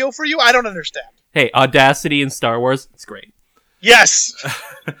the audio for you. I don't understand. Hey, Audacity in Star Wars, it's great. Yes.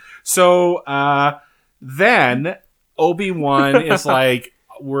 So then Obi-Wan is like,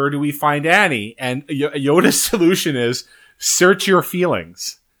 where do we find Annie? And Yoda's solution is search your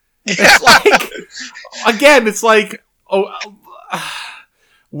feelings. Yeah. It's like, again, it's like,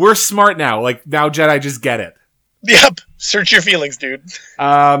 we're smart now. Like, now Jedi just get it. Yep. Search your feelings, dude.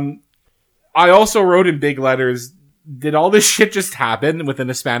 I also wrote in big letters, did all this shit just happen within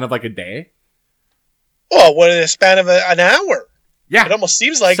a span of like a day? Oh, what, in a span of an hour? Yeah. It almost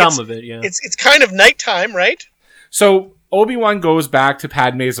seems like some of it, yeah. It's kind of nighttime, right? So Obi-Wan goes back to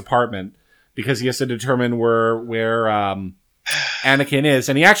Padme's apartment because he has to determine where Anakin is,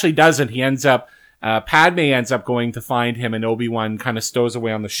 and he actually doesn't. He ends up, Padme ends up going to find him, and Obi-Wan kind of stows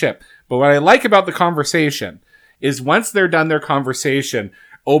away on the ship. But what I like about the conversation is once they're done their conversation,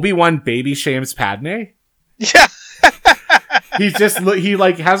 Obi-Wan baby shames Padme. Yeah. He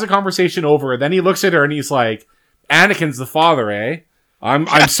like has a conversation over, and then he looks at her and he's like, Anakin's the father, eh? I'm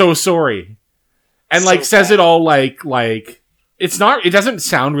so sorry. And like says bad. It all like it doesn't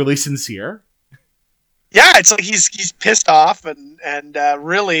sound really sincere. Yeah, it's like he's pissed off and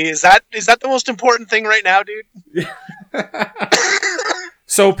really is that the most important thing right now, dude?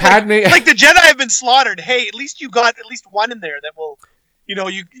 So Padme like the Jedi have been slaughtered. Hey, at least you got at least one in there that will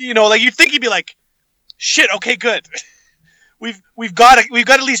like you'd think he'd be like, shit, okay, good. We've got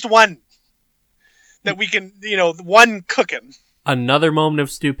at least one that we can, one cooking. Another moment of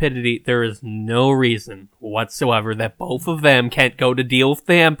stupidity. There is no reason whatsoever that both of them can't go to deal with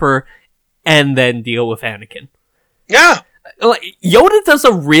the Emperor and then deal with Anakin. Yeah. Like, Yoda does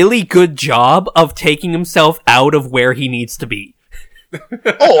a really good job of taking himself out of where he needs to be.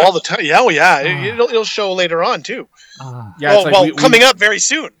 Oh, all the time. Yeah, it'll show later on too. Coming up very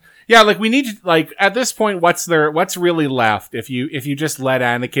soon. Yeah, like we need to, like at this point, what's really left if you just let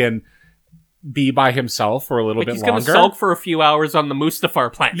Anakin be by himself for a little bit longer? He's gonna sulk for a few hours on the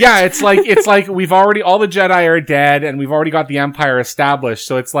Mustafar planet. Yeah, it's like we've already, all the Jedi are dead and we've already got the Empire established,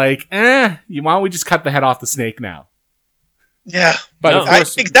 so it's like, why don't we just cut the head off the snake now? Yeah, but of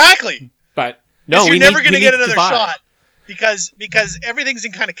course, exactly. But no, you're never gonna get another shot because everything's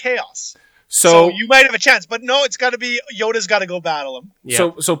in kind of chaos. So you might have a chance, but no, it's got to be Yoda's got to go battle him.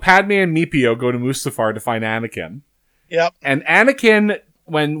 Yeah. So Padme and Mipio go to Mustafar to find Anakin. Yep. And Anakin,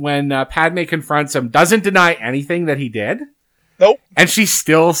 when Padme confronts him, doesn't deny anything that he did. Nope. And she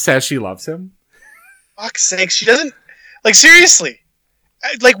still says she loves him. Fuck's sake, she doesn't. Like, seriously.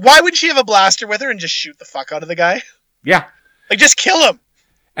 Like, why would she have a blaster with her and just shoot the fuck out of the guy? Yeah. Like, just kill him.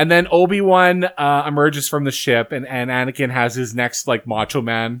 And then Obi-Wan emerges from the ship, and Anakin has his next, like, Macho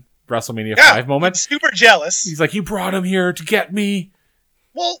Man WrestleMania 5 moment. He's super jealous. He's like, you brought him here to get me.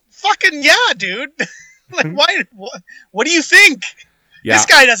 Well, fucking yeah, dude. Like, why? What do you think? Yeah. This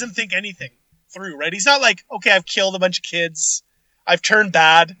guy doesn't think anything through, right? He's not like, okay, I've killed a bunch of kids. I've turned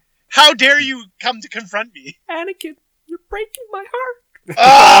bad. How dare you come to confront me? Anakin, you're breaking my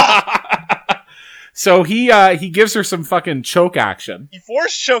heart. So he gives her some fucking choke action. He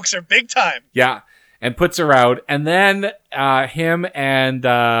force chokes her big time. Yeah, and puts her out. And then him and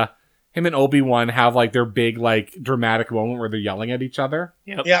Obi-Wan have like their big like dramatic moment where they're yelling at each other.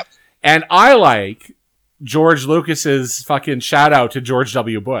 Yep. And I like George Lucas's fucking shout out to George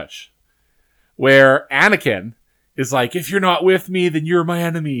W. Bush, where Anakin is like, if you're not with me, then you're my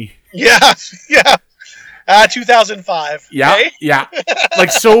enemy. Yeah. 2005. Yeah, okay? yeah.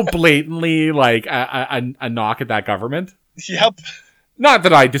 Like so blatantly like a knock at that government. Yep. Not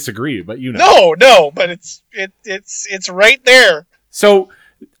that I disagree, but you know. No, but it's right there. So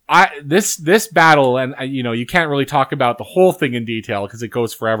this battle, and you can't really talk about the whole thing in detail because it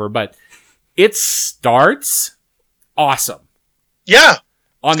goes forever, but it starts awesome. Yeah.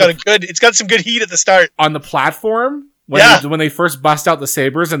 It's got some good heat at the start. On the platform, when they first bust out the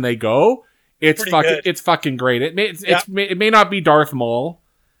sabers and they go, it's fucking great. It may not be Darth Maul,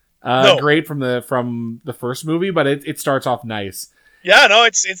 great from the first movie, but it starts off nice. Yeah, no,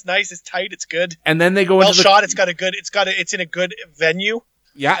 it's nice, it's tight, it's good. And then they go well into shot. It's in a good venue.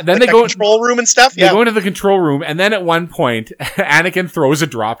 Yeah, then like they go control room and stuff. They go into the control room, and then at one point, Anakin throws a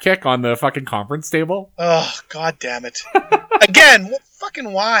dropkick on the fucking conference table. Oh, god damn it! Again,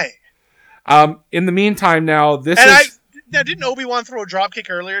 fucking why? In the meantime, now now didn't Obi-Wan throw a dropkick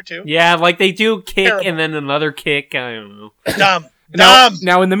earlier too? Yeah, like they do kick and then another kick. I don't know. Dumb.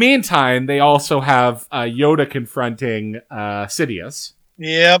 Now, in the meantime, they also have Yoda confronting Sidious.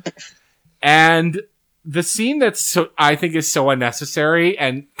 Yep. And the scene that's I think is so unnecessary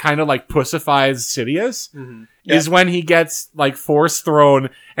and kind of like pussifies Sidious is when he gets like force thrown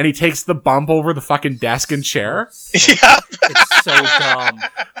and he takes the bump over the fucking desk and chair. Yep. It's so dumb.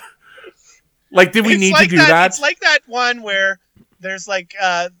 Like, did we need to do that? It's like that one where there's like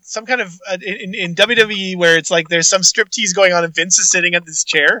some kind of in WWE where it's like there's some striptease going on and Vince is sitting at this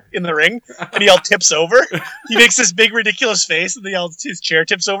chair in the ring and he all tips over. He makes this big ridiculous face and his chair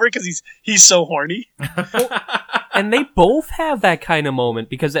tips over because he's so horny. And they both have that kind of moment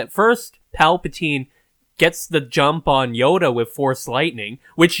because at first Palpatine gets the jump on Yoda with Force Lightning,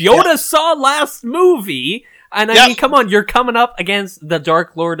 which Yoda saw last movie. And I mean, come on, you're coming up against the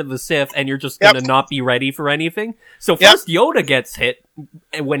Dark Lord of the Sith and you're just going to not be ready for anything. So first Yoda gets hit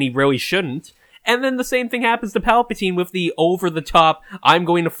when he really shouldn't. And then the same thing happens to Palpatine with the over-the-top, I'm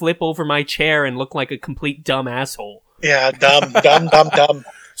going to flip over my chair and look like a complete dumb asshole. Yeah, dumb.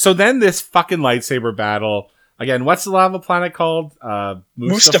 So then this fucking lightsaber battle, again, what's the lava planet called?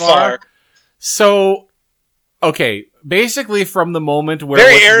 Mustafar. So, okay, basically from the moment where...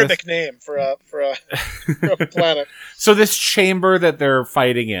 Very Arabic name for a planet. So this chamber that they're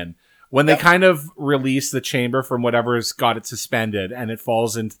fighting in, when they kind of release the chamber from whatever's got it suspended and it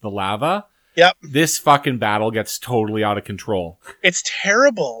falls into the lava, this fucking battle gets totally out of control. It's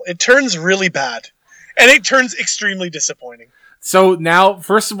terrible. It turns really bad. And it turns extremely disappointing. So now,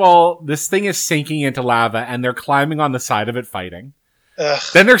 first of all, this thing is sinking into lava and they're climbing on the side of it fighting. Ugh.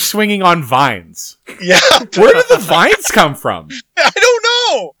 Then they're swinging on vines. Yeah. Where did the vines come from? I don't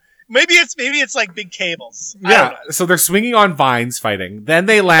know. Maybe it's like big cables. Yeah. So they're swinging on vines fighting. Then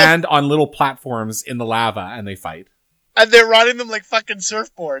they land on little platforms in the lava and they fight. And they're riding them like fucking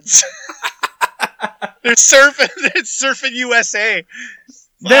surfboards. It's surfing USA.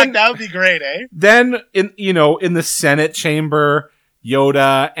 Then that would be great, eh? Then in the Senate chamber,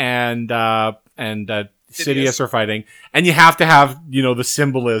 Yoda and Sidious are fighting, and you have to have the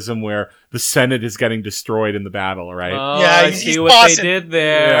symbolism where the Senate is getting destroyed in the battle, right? Oh, yeah, I see what they did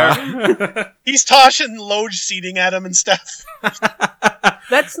there. Yeah. He's tossing loge seating at him and stuff.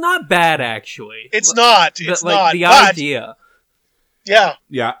 That's not bad, actually. It's not. It's not. The idea. Yeah.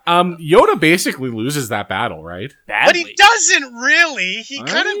 Yeah. Yoda basically loses that battle, right? Badly. But he doesn't really. He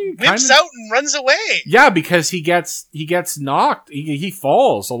kind of whips out and runs away. Yeah, because he gets knocked. He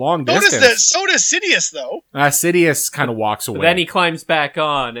falls a long distance. So does Sidious, though. Sidious kind of walks away. But then he climbs back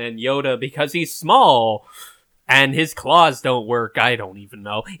on, and Yoda, because he's small and his claws don't work, I don't even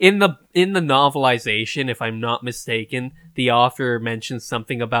know. In the novelization, if I'm not mistaken, the author mentions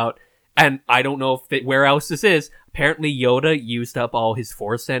something about, and I don't know where else this is. Apparently, Yoda used up all his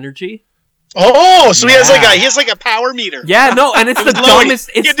Force energy. Oh, so he has like a power meter. Yeah, no, and it's the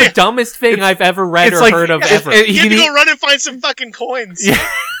dumbest. It's the dumbest thing I've ever read or heard of ever. He had to go run and find some fucking coins. Yeah.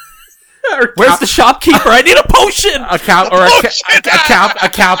 Where's the shopkeeper? I need a potion. A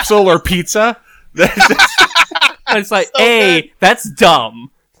capsule or pizza. It's like, hey, that's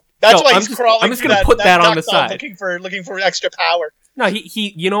dumb. That's why he's crawling. I'm just gonna put that on the side, looking for extra power. No,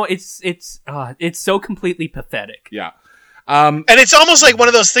 he it's so completely pathetic. Yeah. And it's almost like one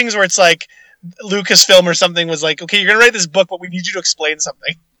of those things where it's like Lucasfilm or something was like, okay, you're going to write this book, but we need you to explain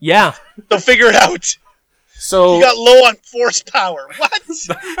something. Yeah. So figure it out. So you got low on force power. What?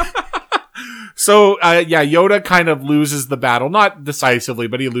 So, Yoda kind of loses the battle. Not decisively,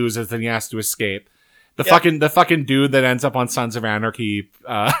 but he loses and he has to escape. The fucking dude that ends up on Sons of Anarchy,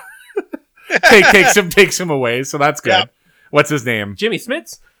 takes him away. So that's good. Yeah. What's his name? Jimmy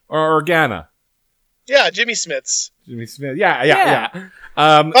Smits? Or Organa? Yeah, Jimmy Smits. Jimmy Smith. Yeah.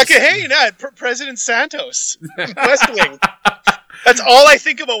 Okay, President Santos. West Wing. That's all I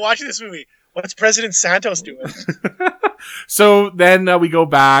think about watching this movie. What's President Santos doing? So then we go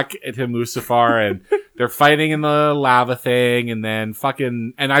back to Mustafar, and they're fighting in the lava thing, and then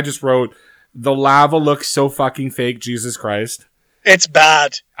and I just wrote, the lava looks so fucking fake, Jesus Christ. It's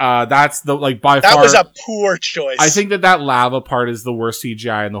bad. That's by far. That was a poor choice. I think that lava part is the worst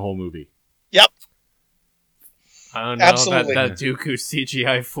CGI in the whole movie. Yep. I don't know. Absolutely. That Dooku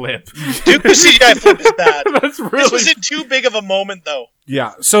CGI flip. Dooku CGI flip is bad. That's really. This wasn't too big of a moment, though.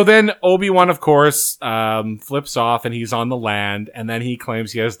 Yeah. So then Obi-Wan, of course, flips off, and he's on the land, and then he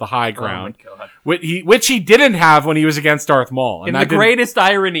claims he has the high ground, Oh my God. which he didn't have when he was against Darth Maul. And the greatest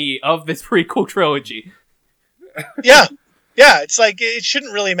irony of this prequel trilogy. Yeah. Yeah, it's like, it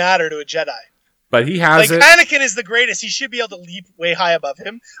shouldn't really matter to a Jedi. But he has like, it. Anakin is the greatest. He should be able to leap way high above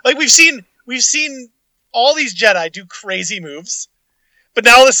him. Like, we've seen all these Jedi do crazy moves, but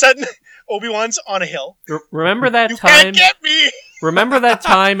now all of a sudden, Obi-Wan's on a hill. Remember that You time? can't get me! Remember that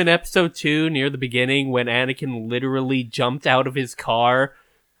time in episode 2 near the beginning when Anakin literally jumped out of his car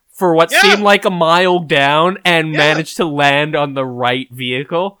for what seemed like a mile down and managed to land on the right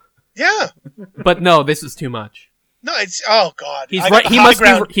vehicle? Yeah. But no, this is too much. No, it's, oh god. He's right. He must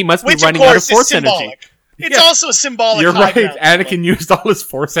be running out of force energy. It's also symbolic. You're right. Ground. Anakin used all his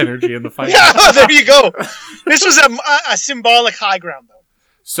force energy in the fight. Yeah, there you go. This was a symbolic high ground, though.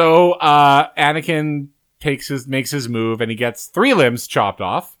 So Anakin makes his move, and he gets 3 limbs chopped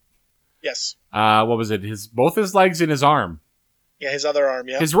off. Yes. What was it? Both his legs and his arm. Yeah, his other arm.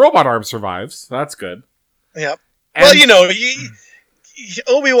 Yeah. His robot arm survives. So that's good. Yep. And, well, you know,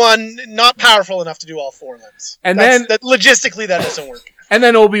 Obi-Wan not powerful enough to do all 4 limbs. And logistically that doesn't work. And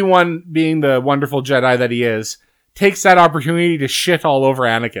then Obi-Wan, being the wonderful Jedi that he is, takes that opportunity to shit all over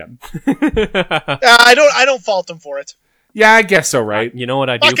Anakin. I don't fault him for it. Yeah, I guess so, right? You know what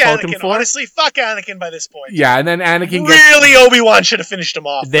I Fuck do fault Anakin, him for? honestly, fuck Anakin by this point. Yeah, and then Anakin really, Obi-Wan should have finished him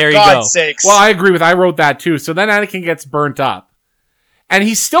off. There for you God's go. sakes. Well, I agree I wrote that too. So then Anakin gets burnt up. And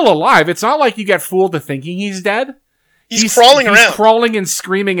he's still alive. It's not like you get fooled to thinking he's dead. He's crawling around. He's crawling and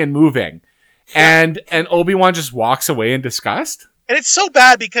screaming and moving. And Obi-Wan just walks away in disgust. And it's so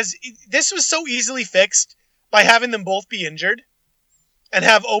bad because this was so easily fixed by having them both be injured and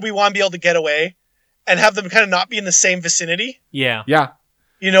have Obi-Wan be able to get away and have them kind of not be in the same vicinity. Yeah. Yeah.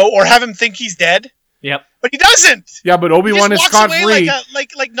 You know, or have him think he's dead. Yep. But he doesn't. Yeah, but Obi-Wan is scot-free.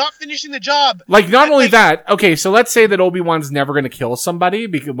 Like not finishing the job. Like, not only that, okay, so let's say that Obi-Wan's never going to kill somebody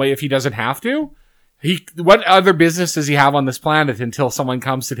because if he doesn't have to. What other business does he have on this planet until someone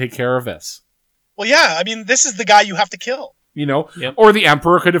comes to take care of this? Well, yeah, I mean, this is the guy you have to kill. You know? Yep. Or the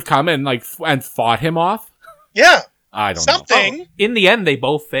Emperor could have come and and fought him off. Yeah. I don't know. In the end, they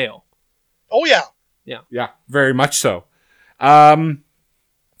both fail. Oh, yeah. Yeah, very much so.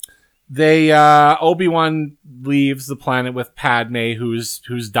 Obi-Wan leaves the planet with Padme,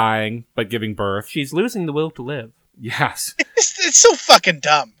 who's dying but giving birth. She's losing the will to live. Yes. It's so fucking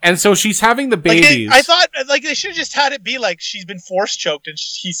dumb. And so she's having the babies. I thought they should have just had it be like she's been force choked and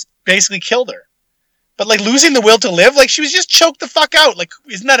he's basically killed her. But losing the will to live, she was just choked the fuck out.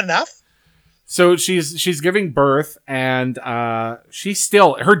 Isn't that enough? So she's giving birth, and she's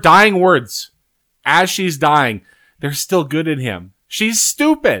still, her dying words as she's dying, they're still good in him. She's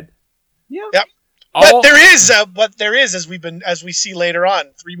stupid. Yeah. Yep. But there is, as we see later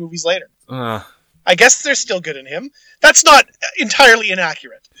on, 3 movies later. I guess they're still good in him. That's not entirely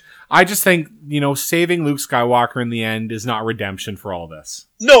inaccurate. I just think, saving Luke Skywalker in the end is not redemption for all this.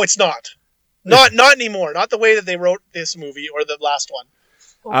 No, it's not. Not anymore. Not the way that they wrote this movie or the last one.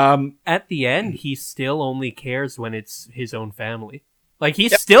 At the end, he still only cares when it's his own family.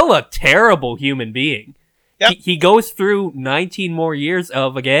 He's still a terrible human being. Yep. He goes through 19 more years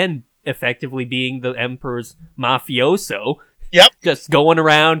of, again, effectively being the Emperor's mafioso. Yep. Just going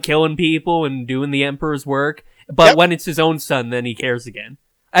around killing people and doing the Emperor's work. But when it's his own son, then he cares again.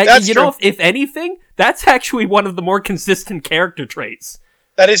 That's true. If anything, that's actually one of the more consistent character traits.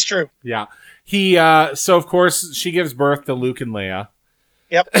 That is true. Yeah. So of course, she gives birth to Luke and Leia.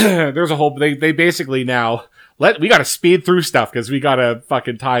 Yep. There's a whole, they basically now, we gotta speed through stuff because we gotta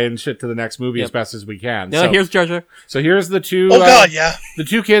fucking tie in shit to the next movie as best as we can. No, here's Jar Jar. So here's the 2. Oh god, yeah. The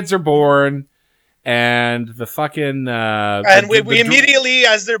 2 kids are born. And the fucking we immediately,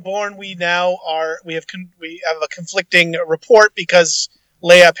 as they're born, we have a conflicting report because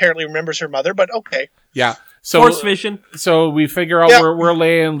Leia apparently remembers her mother. But okay, yeah. So Force vision. So we figure out where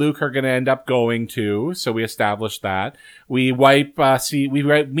Leia and Luke are going to end up going to. So we established that we wipe.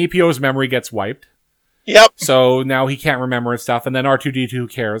 Mipio's memory gets wiped. Yep. So now he can't remember and stuff. And then R2D2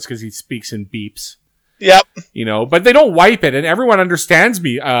 cares because he speaks in beeps. Yep. But they don't wipe it, and everyone understands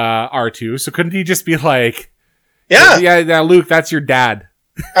R2. So couldn't he just be like, yeah, Luke, that's your dad.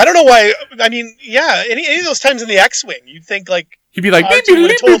 I don't know why. I mean, yeah, any of those times in the X-Wing, you'd think like He'd be like, R2 beep, beep, would've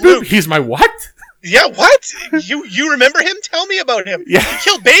beep, told beep, beep. Luke. He's my what? Yeah, what? You remember him? Tell me about him. Yeah. He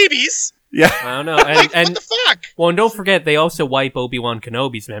killed babies. Yeah. I don't know. Like, And what the fuck? well, and don't forget, they also wipe Obi-Wan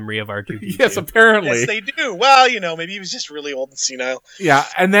Kenobi's memory of R2-D2. Yes, apparently. Yes, they do. Well, maybe he was just really old and senile. Yeah,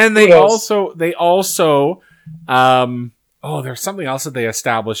 and then they also there's something else that they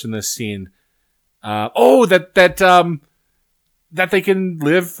established in this scene. That they can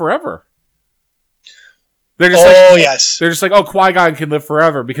live forever. They're just Yes. They're just like, Qui-Gon can live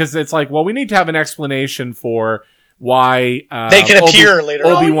forever, because it's like, well, we need to have an explanation for why They can appear later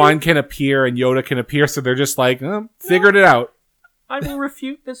on. Obi-Wan can appear and Yoda can appear, so they're just like, figured it out. I will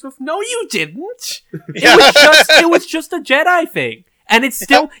refute this with, no, you didn't. Yeah. It was just a Jedi thing. And it's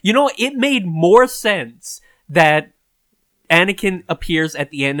still, it made more sense that Anakin appears at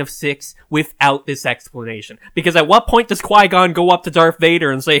the end of 6 without this explanation. Because at what point does Qui-Gon go up to Darth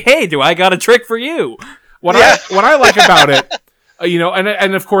Vader and say, hey, do I got a trick for you? What I like about it,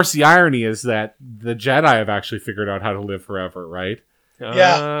 and of course the irony is that the Jedi have actually figured out how to live forever, right?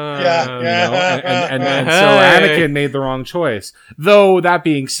 Yeah. And so Anakin made the wrong choice. Though that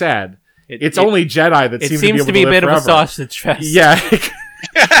being said, it's only Jedi that seems to be able to live a bit forever. of a sausage fest. Yeah.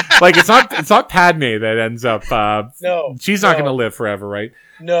 Like it's not Padme that ends up no. She's not gonna live forever, right?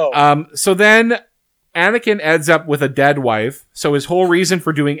 No. So then Anakin ends up with a dead wife, so his whole reason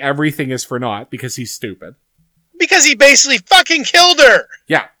for doing everything is for naught, because he's stupid. Because he basically fucking killed her.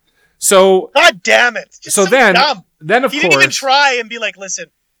 Yeah. So God damn it. Just so then dumb. Then of he course didn't even try and be like, listen,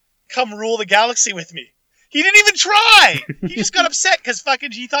 come rule the galaxy with me. He didn't even try. He just got upset because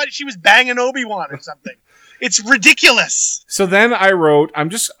fucking he thought she was banging Obi-Wan or something. It's ridiculous. So then I wrote,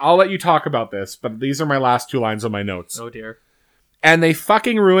 I'll let you talk about this, but these are my last 2 lines on my notes. Oh dear. And they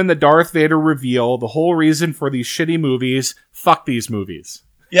fucking ruined the Darth Vader reveal, the whole reason for these shitty movies. Fuck these movies.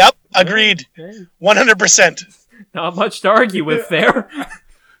 Yep, agreed. 100%. Not much to argue with there.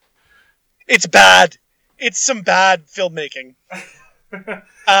 It's bad. It's some bad filmmaking.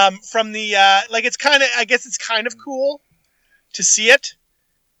 From the it's kind of, I guess it's kind of cool to see it,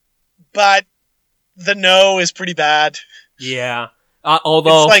 but the no is pretty bad. Yeah.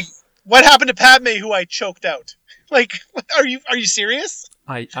 Although it's like, what happened to Padme, who I choked out? Like, are you serious?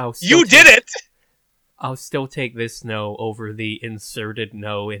 You did it. I'll still take this no over the inserted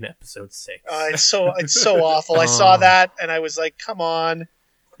no in episode 6. It's so awful. I saw that and I was like, come on.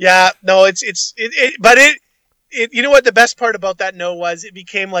 Yeah, no, but you know what the best part about that no was? It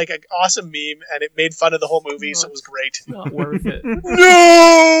became like an awesome meme and it made fun of the whole movie, so it was great. Not worth it.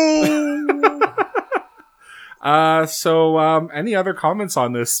 No. So any other comments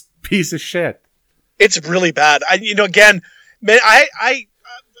on this piece of shit? It's really bad. Again, man, I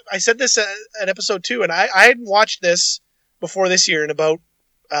said this at episode 2, and I hadn't watched this before this year in about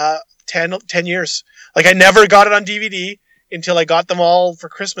 10 years. Like, I never got it on DVD until I got them all for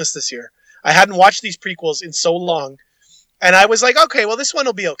Christmas this year. I hadn't watched these prequels in so long, and I was like, okay, well, this one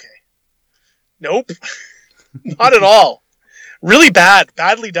will be okay. Nope. Not at all. Really bad.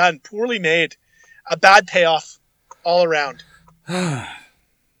 Badly done. Poorly made. A bad payoff all around.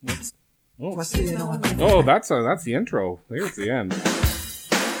 That's the intro. There's the end.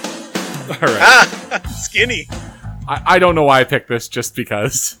 All right. Skinny. I don't know why I picked this, just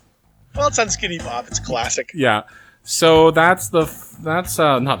because. Well, it's on Skinny Bob. It's a classic. Yeah. So that's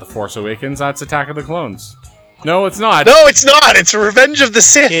not The Force Awakens. That's Attack of the Clones. No, it's not. No, it's not. It's Revenge of the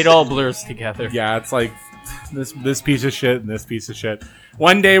Sith. It all blurs together. Yeah, it's like this piece of shit and this piece of shit.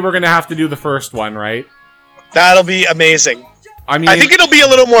 One day we're gonna have to do the first one, right? That'll be amazing. I mean, I think it'll be a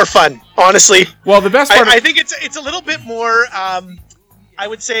little more fun, honestly. Well, the best part, I think it's a little bit more. I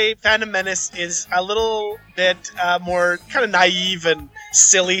would say Phantom Menace is a little bit more kind of naive and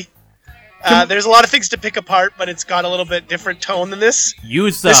silly. There's a lot of things to pick apart, but it's got a little bit different tone than this.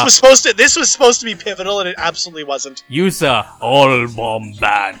 This was supposed to be pivotal, and it absolutely wasn't. Use all bomb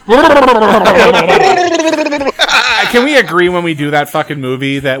band. Can we agree when we do that fucking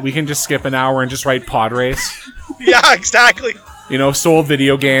movie that we can just skip an hour and just write pod race? Yeah, exactly. Sold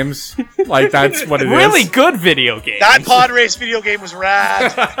video games. Like, that's what it is. Really good video game. That pod race video game was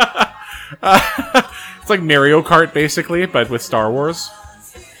rad. It's like Mario Kart, basically, but with Star Wars.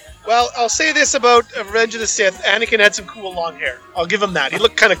 Well, I'll say this about Revenge of the Sith. Anakin had some cool long hair. I'll give him that. He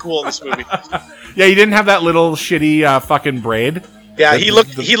looked kind of cool in this movie. Yeah, he didn't have that little shitty fucking braid. Yeah, he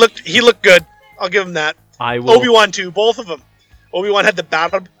looked good. I'll give him that. Obi-Wan too, both of them. Obi-Wan had the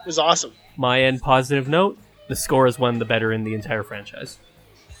battle. It was awesome. My end positive note: the score is one of the better in the entire franchise.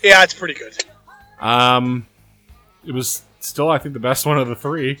 Yeah, it's pretty good. It was still, I think, the best one of the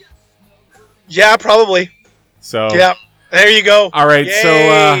 3. Yeah, probably. So yeah. There you go. All right,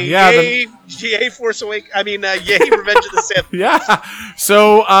 yay, so yay Force Awakens. I mean, yay Revenge of the Sith. Yeah.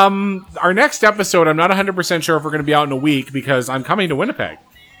 So our next episode, I'm not 100% sure if we're going to be out in a week because I'm coming to Winnipeg.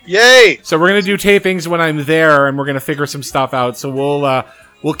 Yay! So we're going to do tapings when I'm there, and we're going to figure some stuff out. So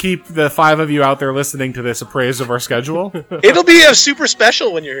we'll keep the 5 of you out there listening to this appraise of our schedule. It'll be a super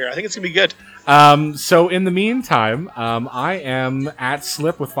special when you're here. I think it's going to be good. So in the meantime, I am at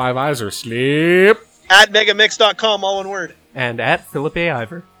Slip with 5 eyes or Sleep. At megamix.com, all one word. And at Philip A.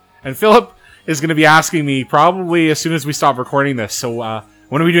 Ivor. And Philip is going to be asking me probably as soon as we stop recording this. So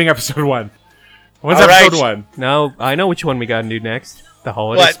when are we doing episode 1? When's episode 1? No, I know which one we got to do next. The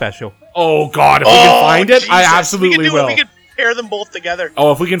holiday special. Oh, God. If we can find it, Jesus. I absolutely will. We could pair them both together.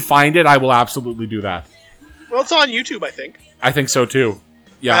 Oh, if we can find it, I will absolutely do that. Well, it's on YouTube, I think. I think so, too.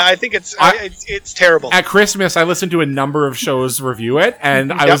 Yeah. I think it's terrible. At Christmas, I listened to a number of shows review it,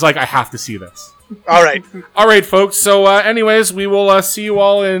 and I was like, I have to see this. All right. All right, folks. So, anyways, we will see you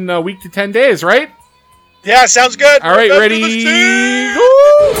all in a week to 10 days, right? Yeah, sounds good. All right, ready? Go!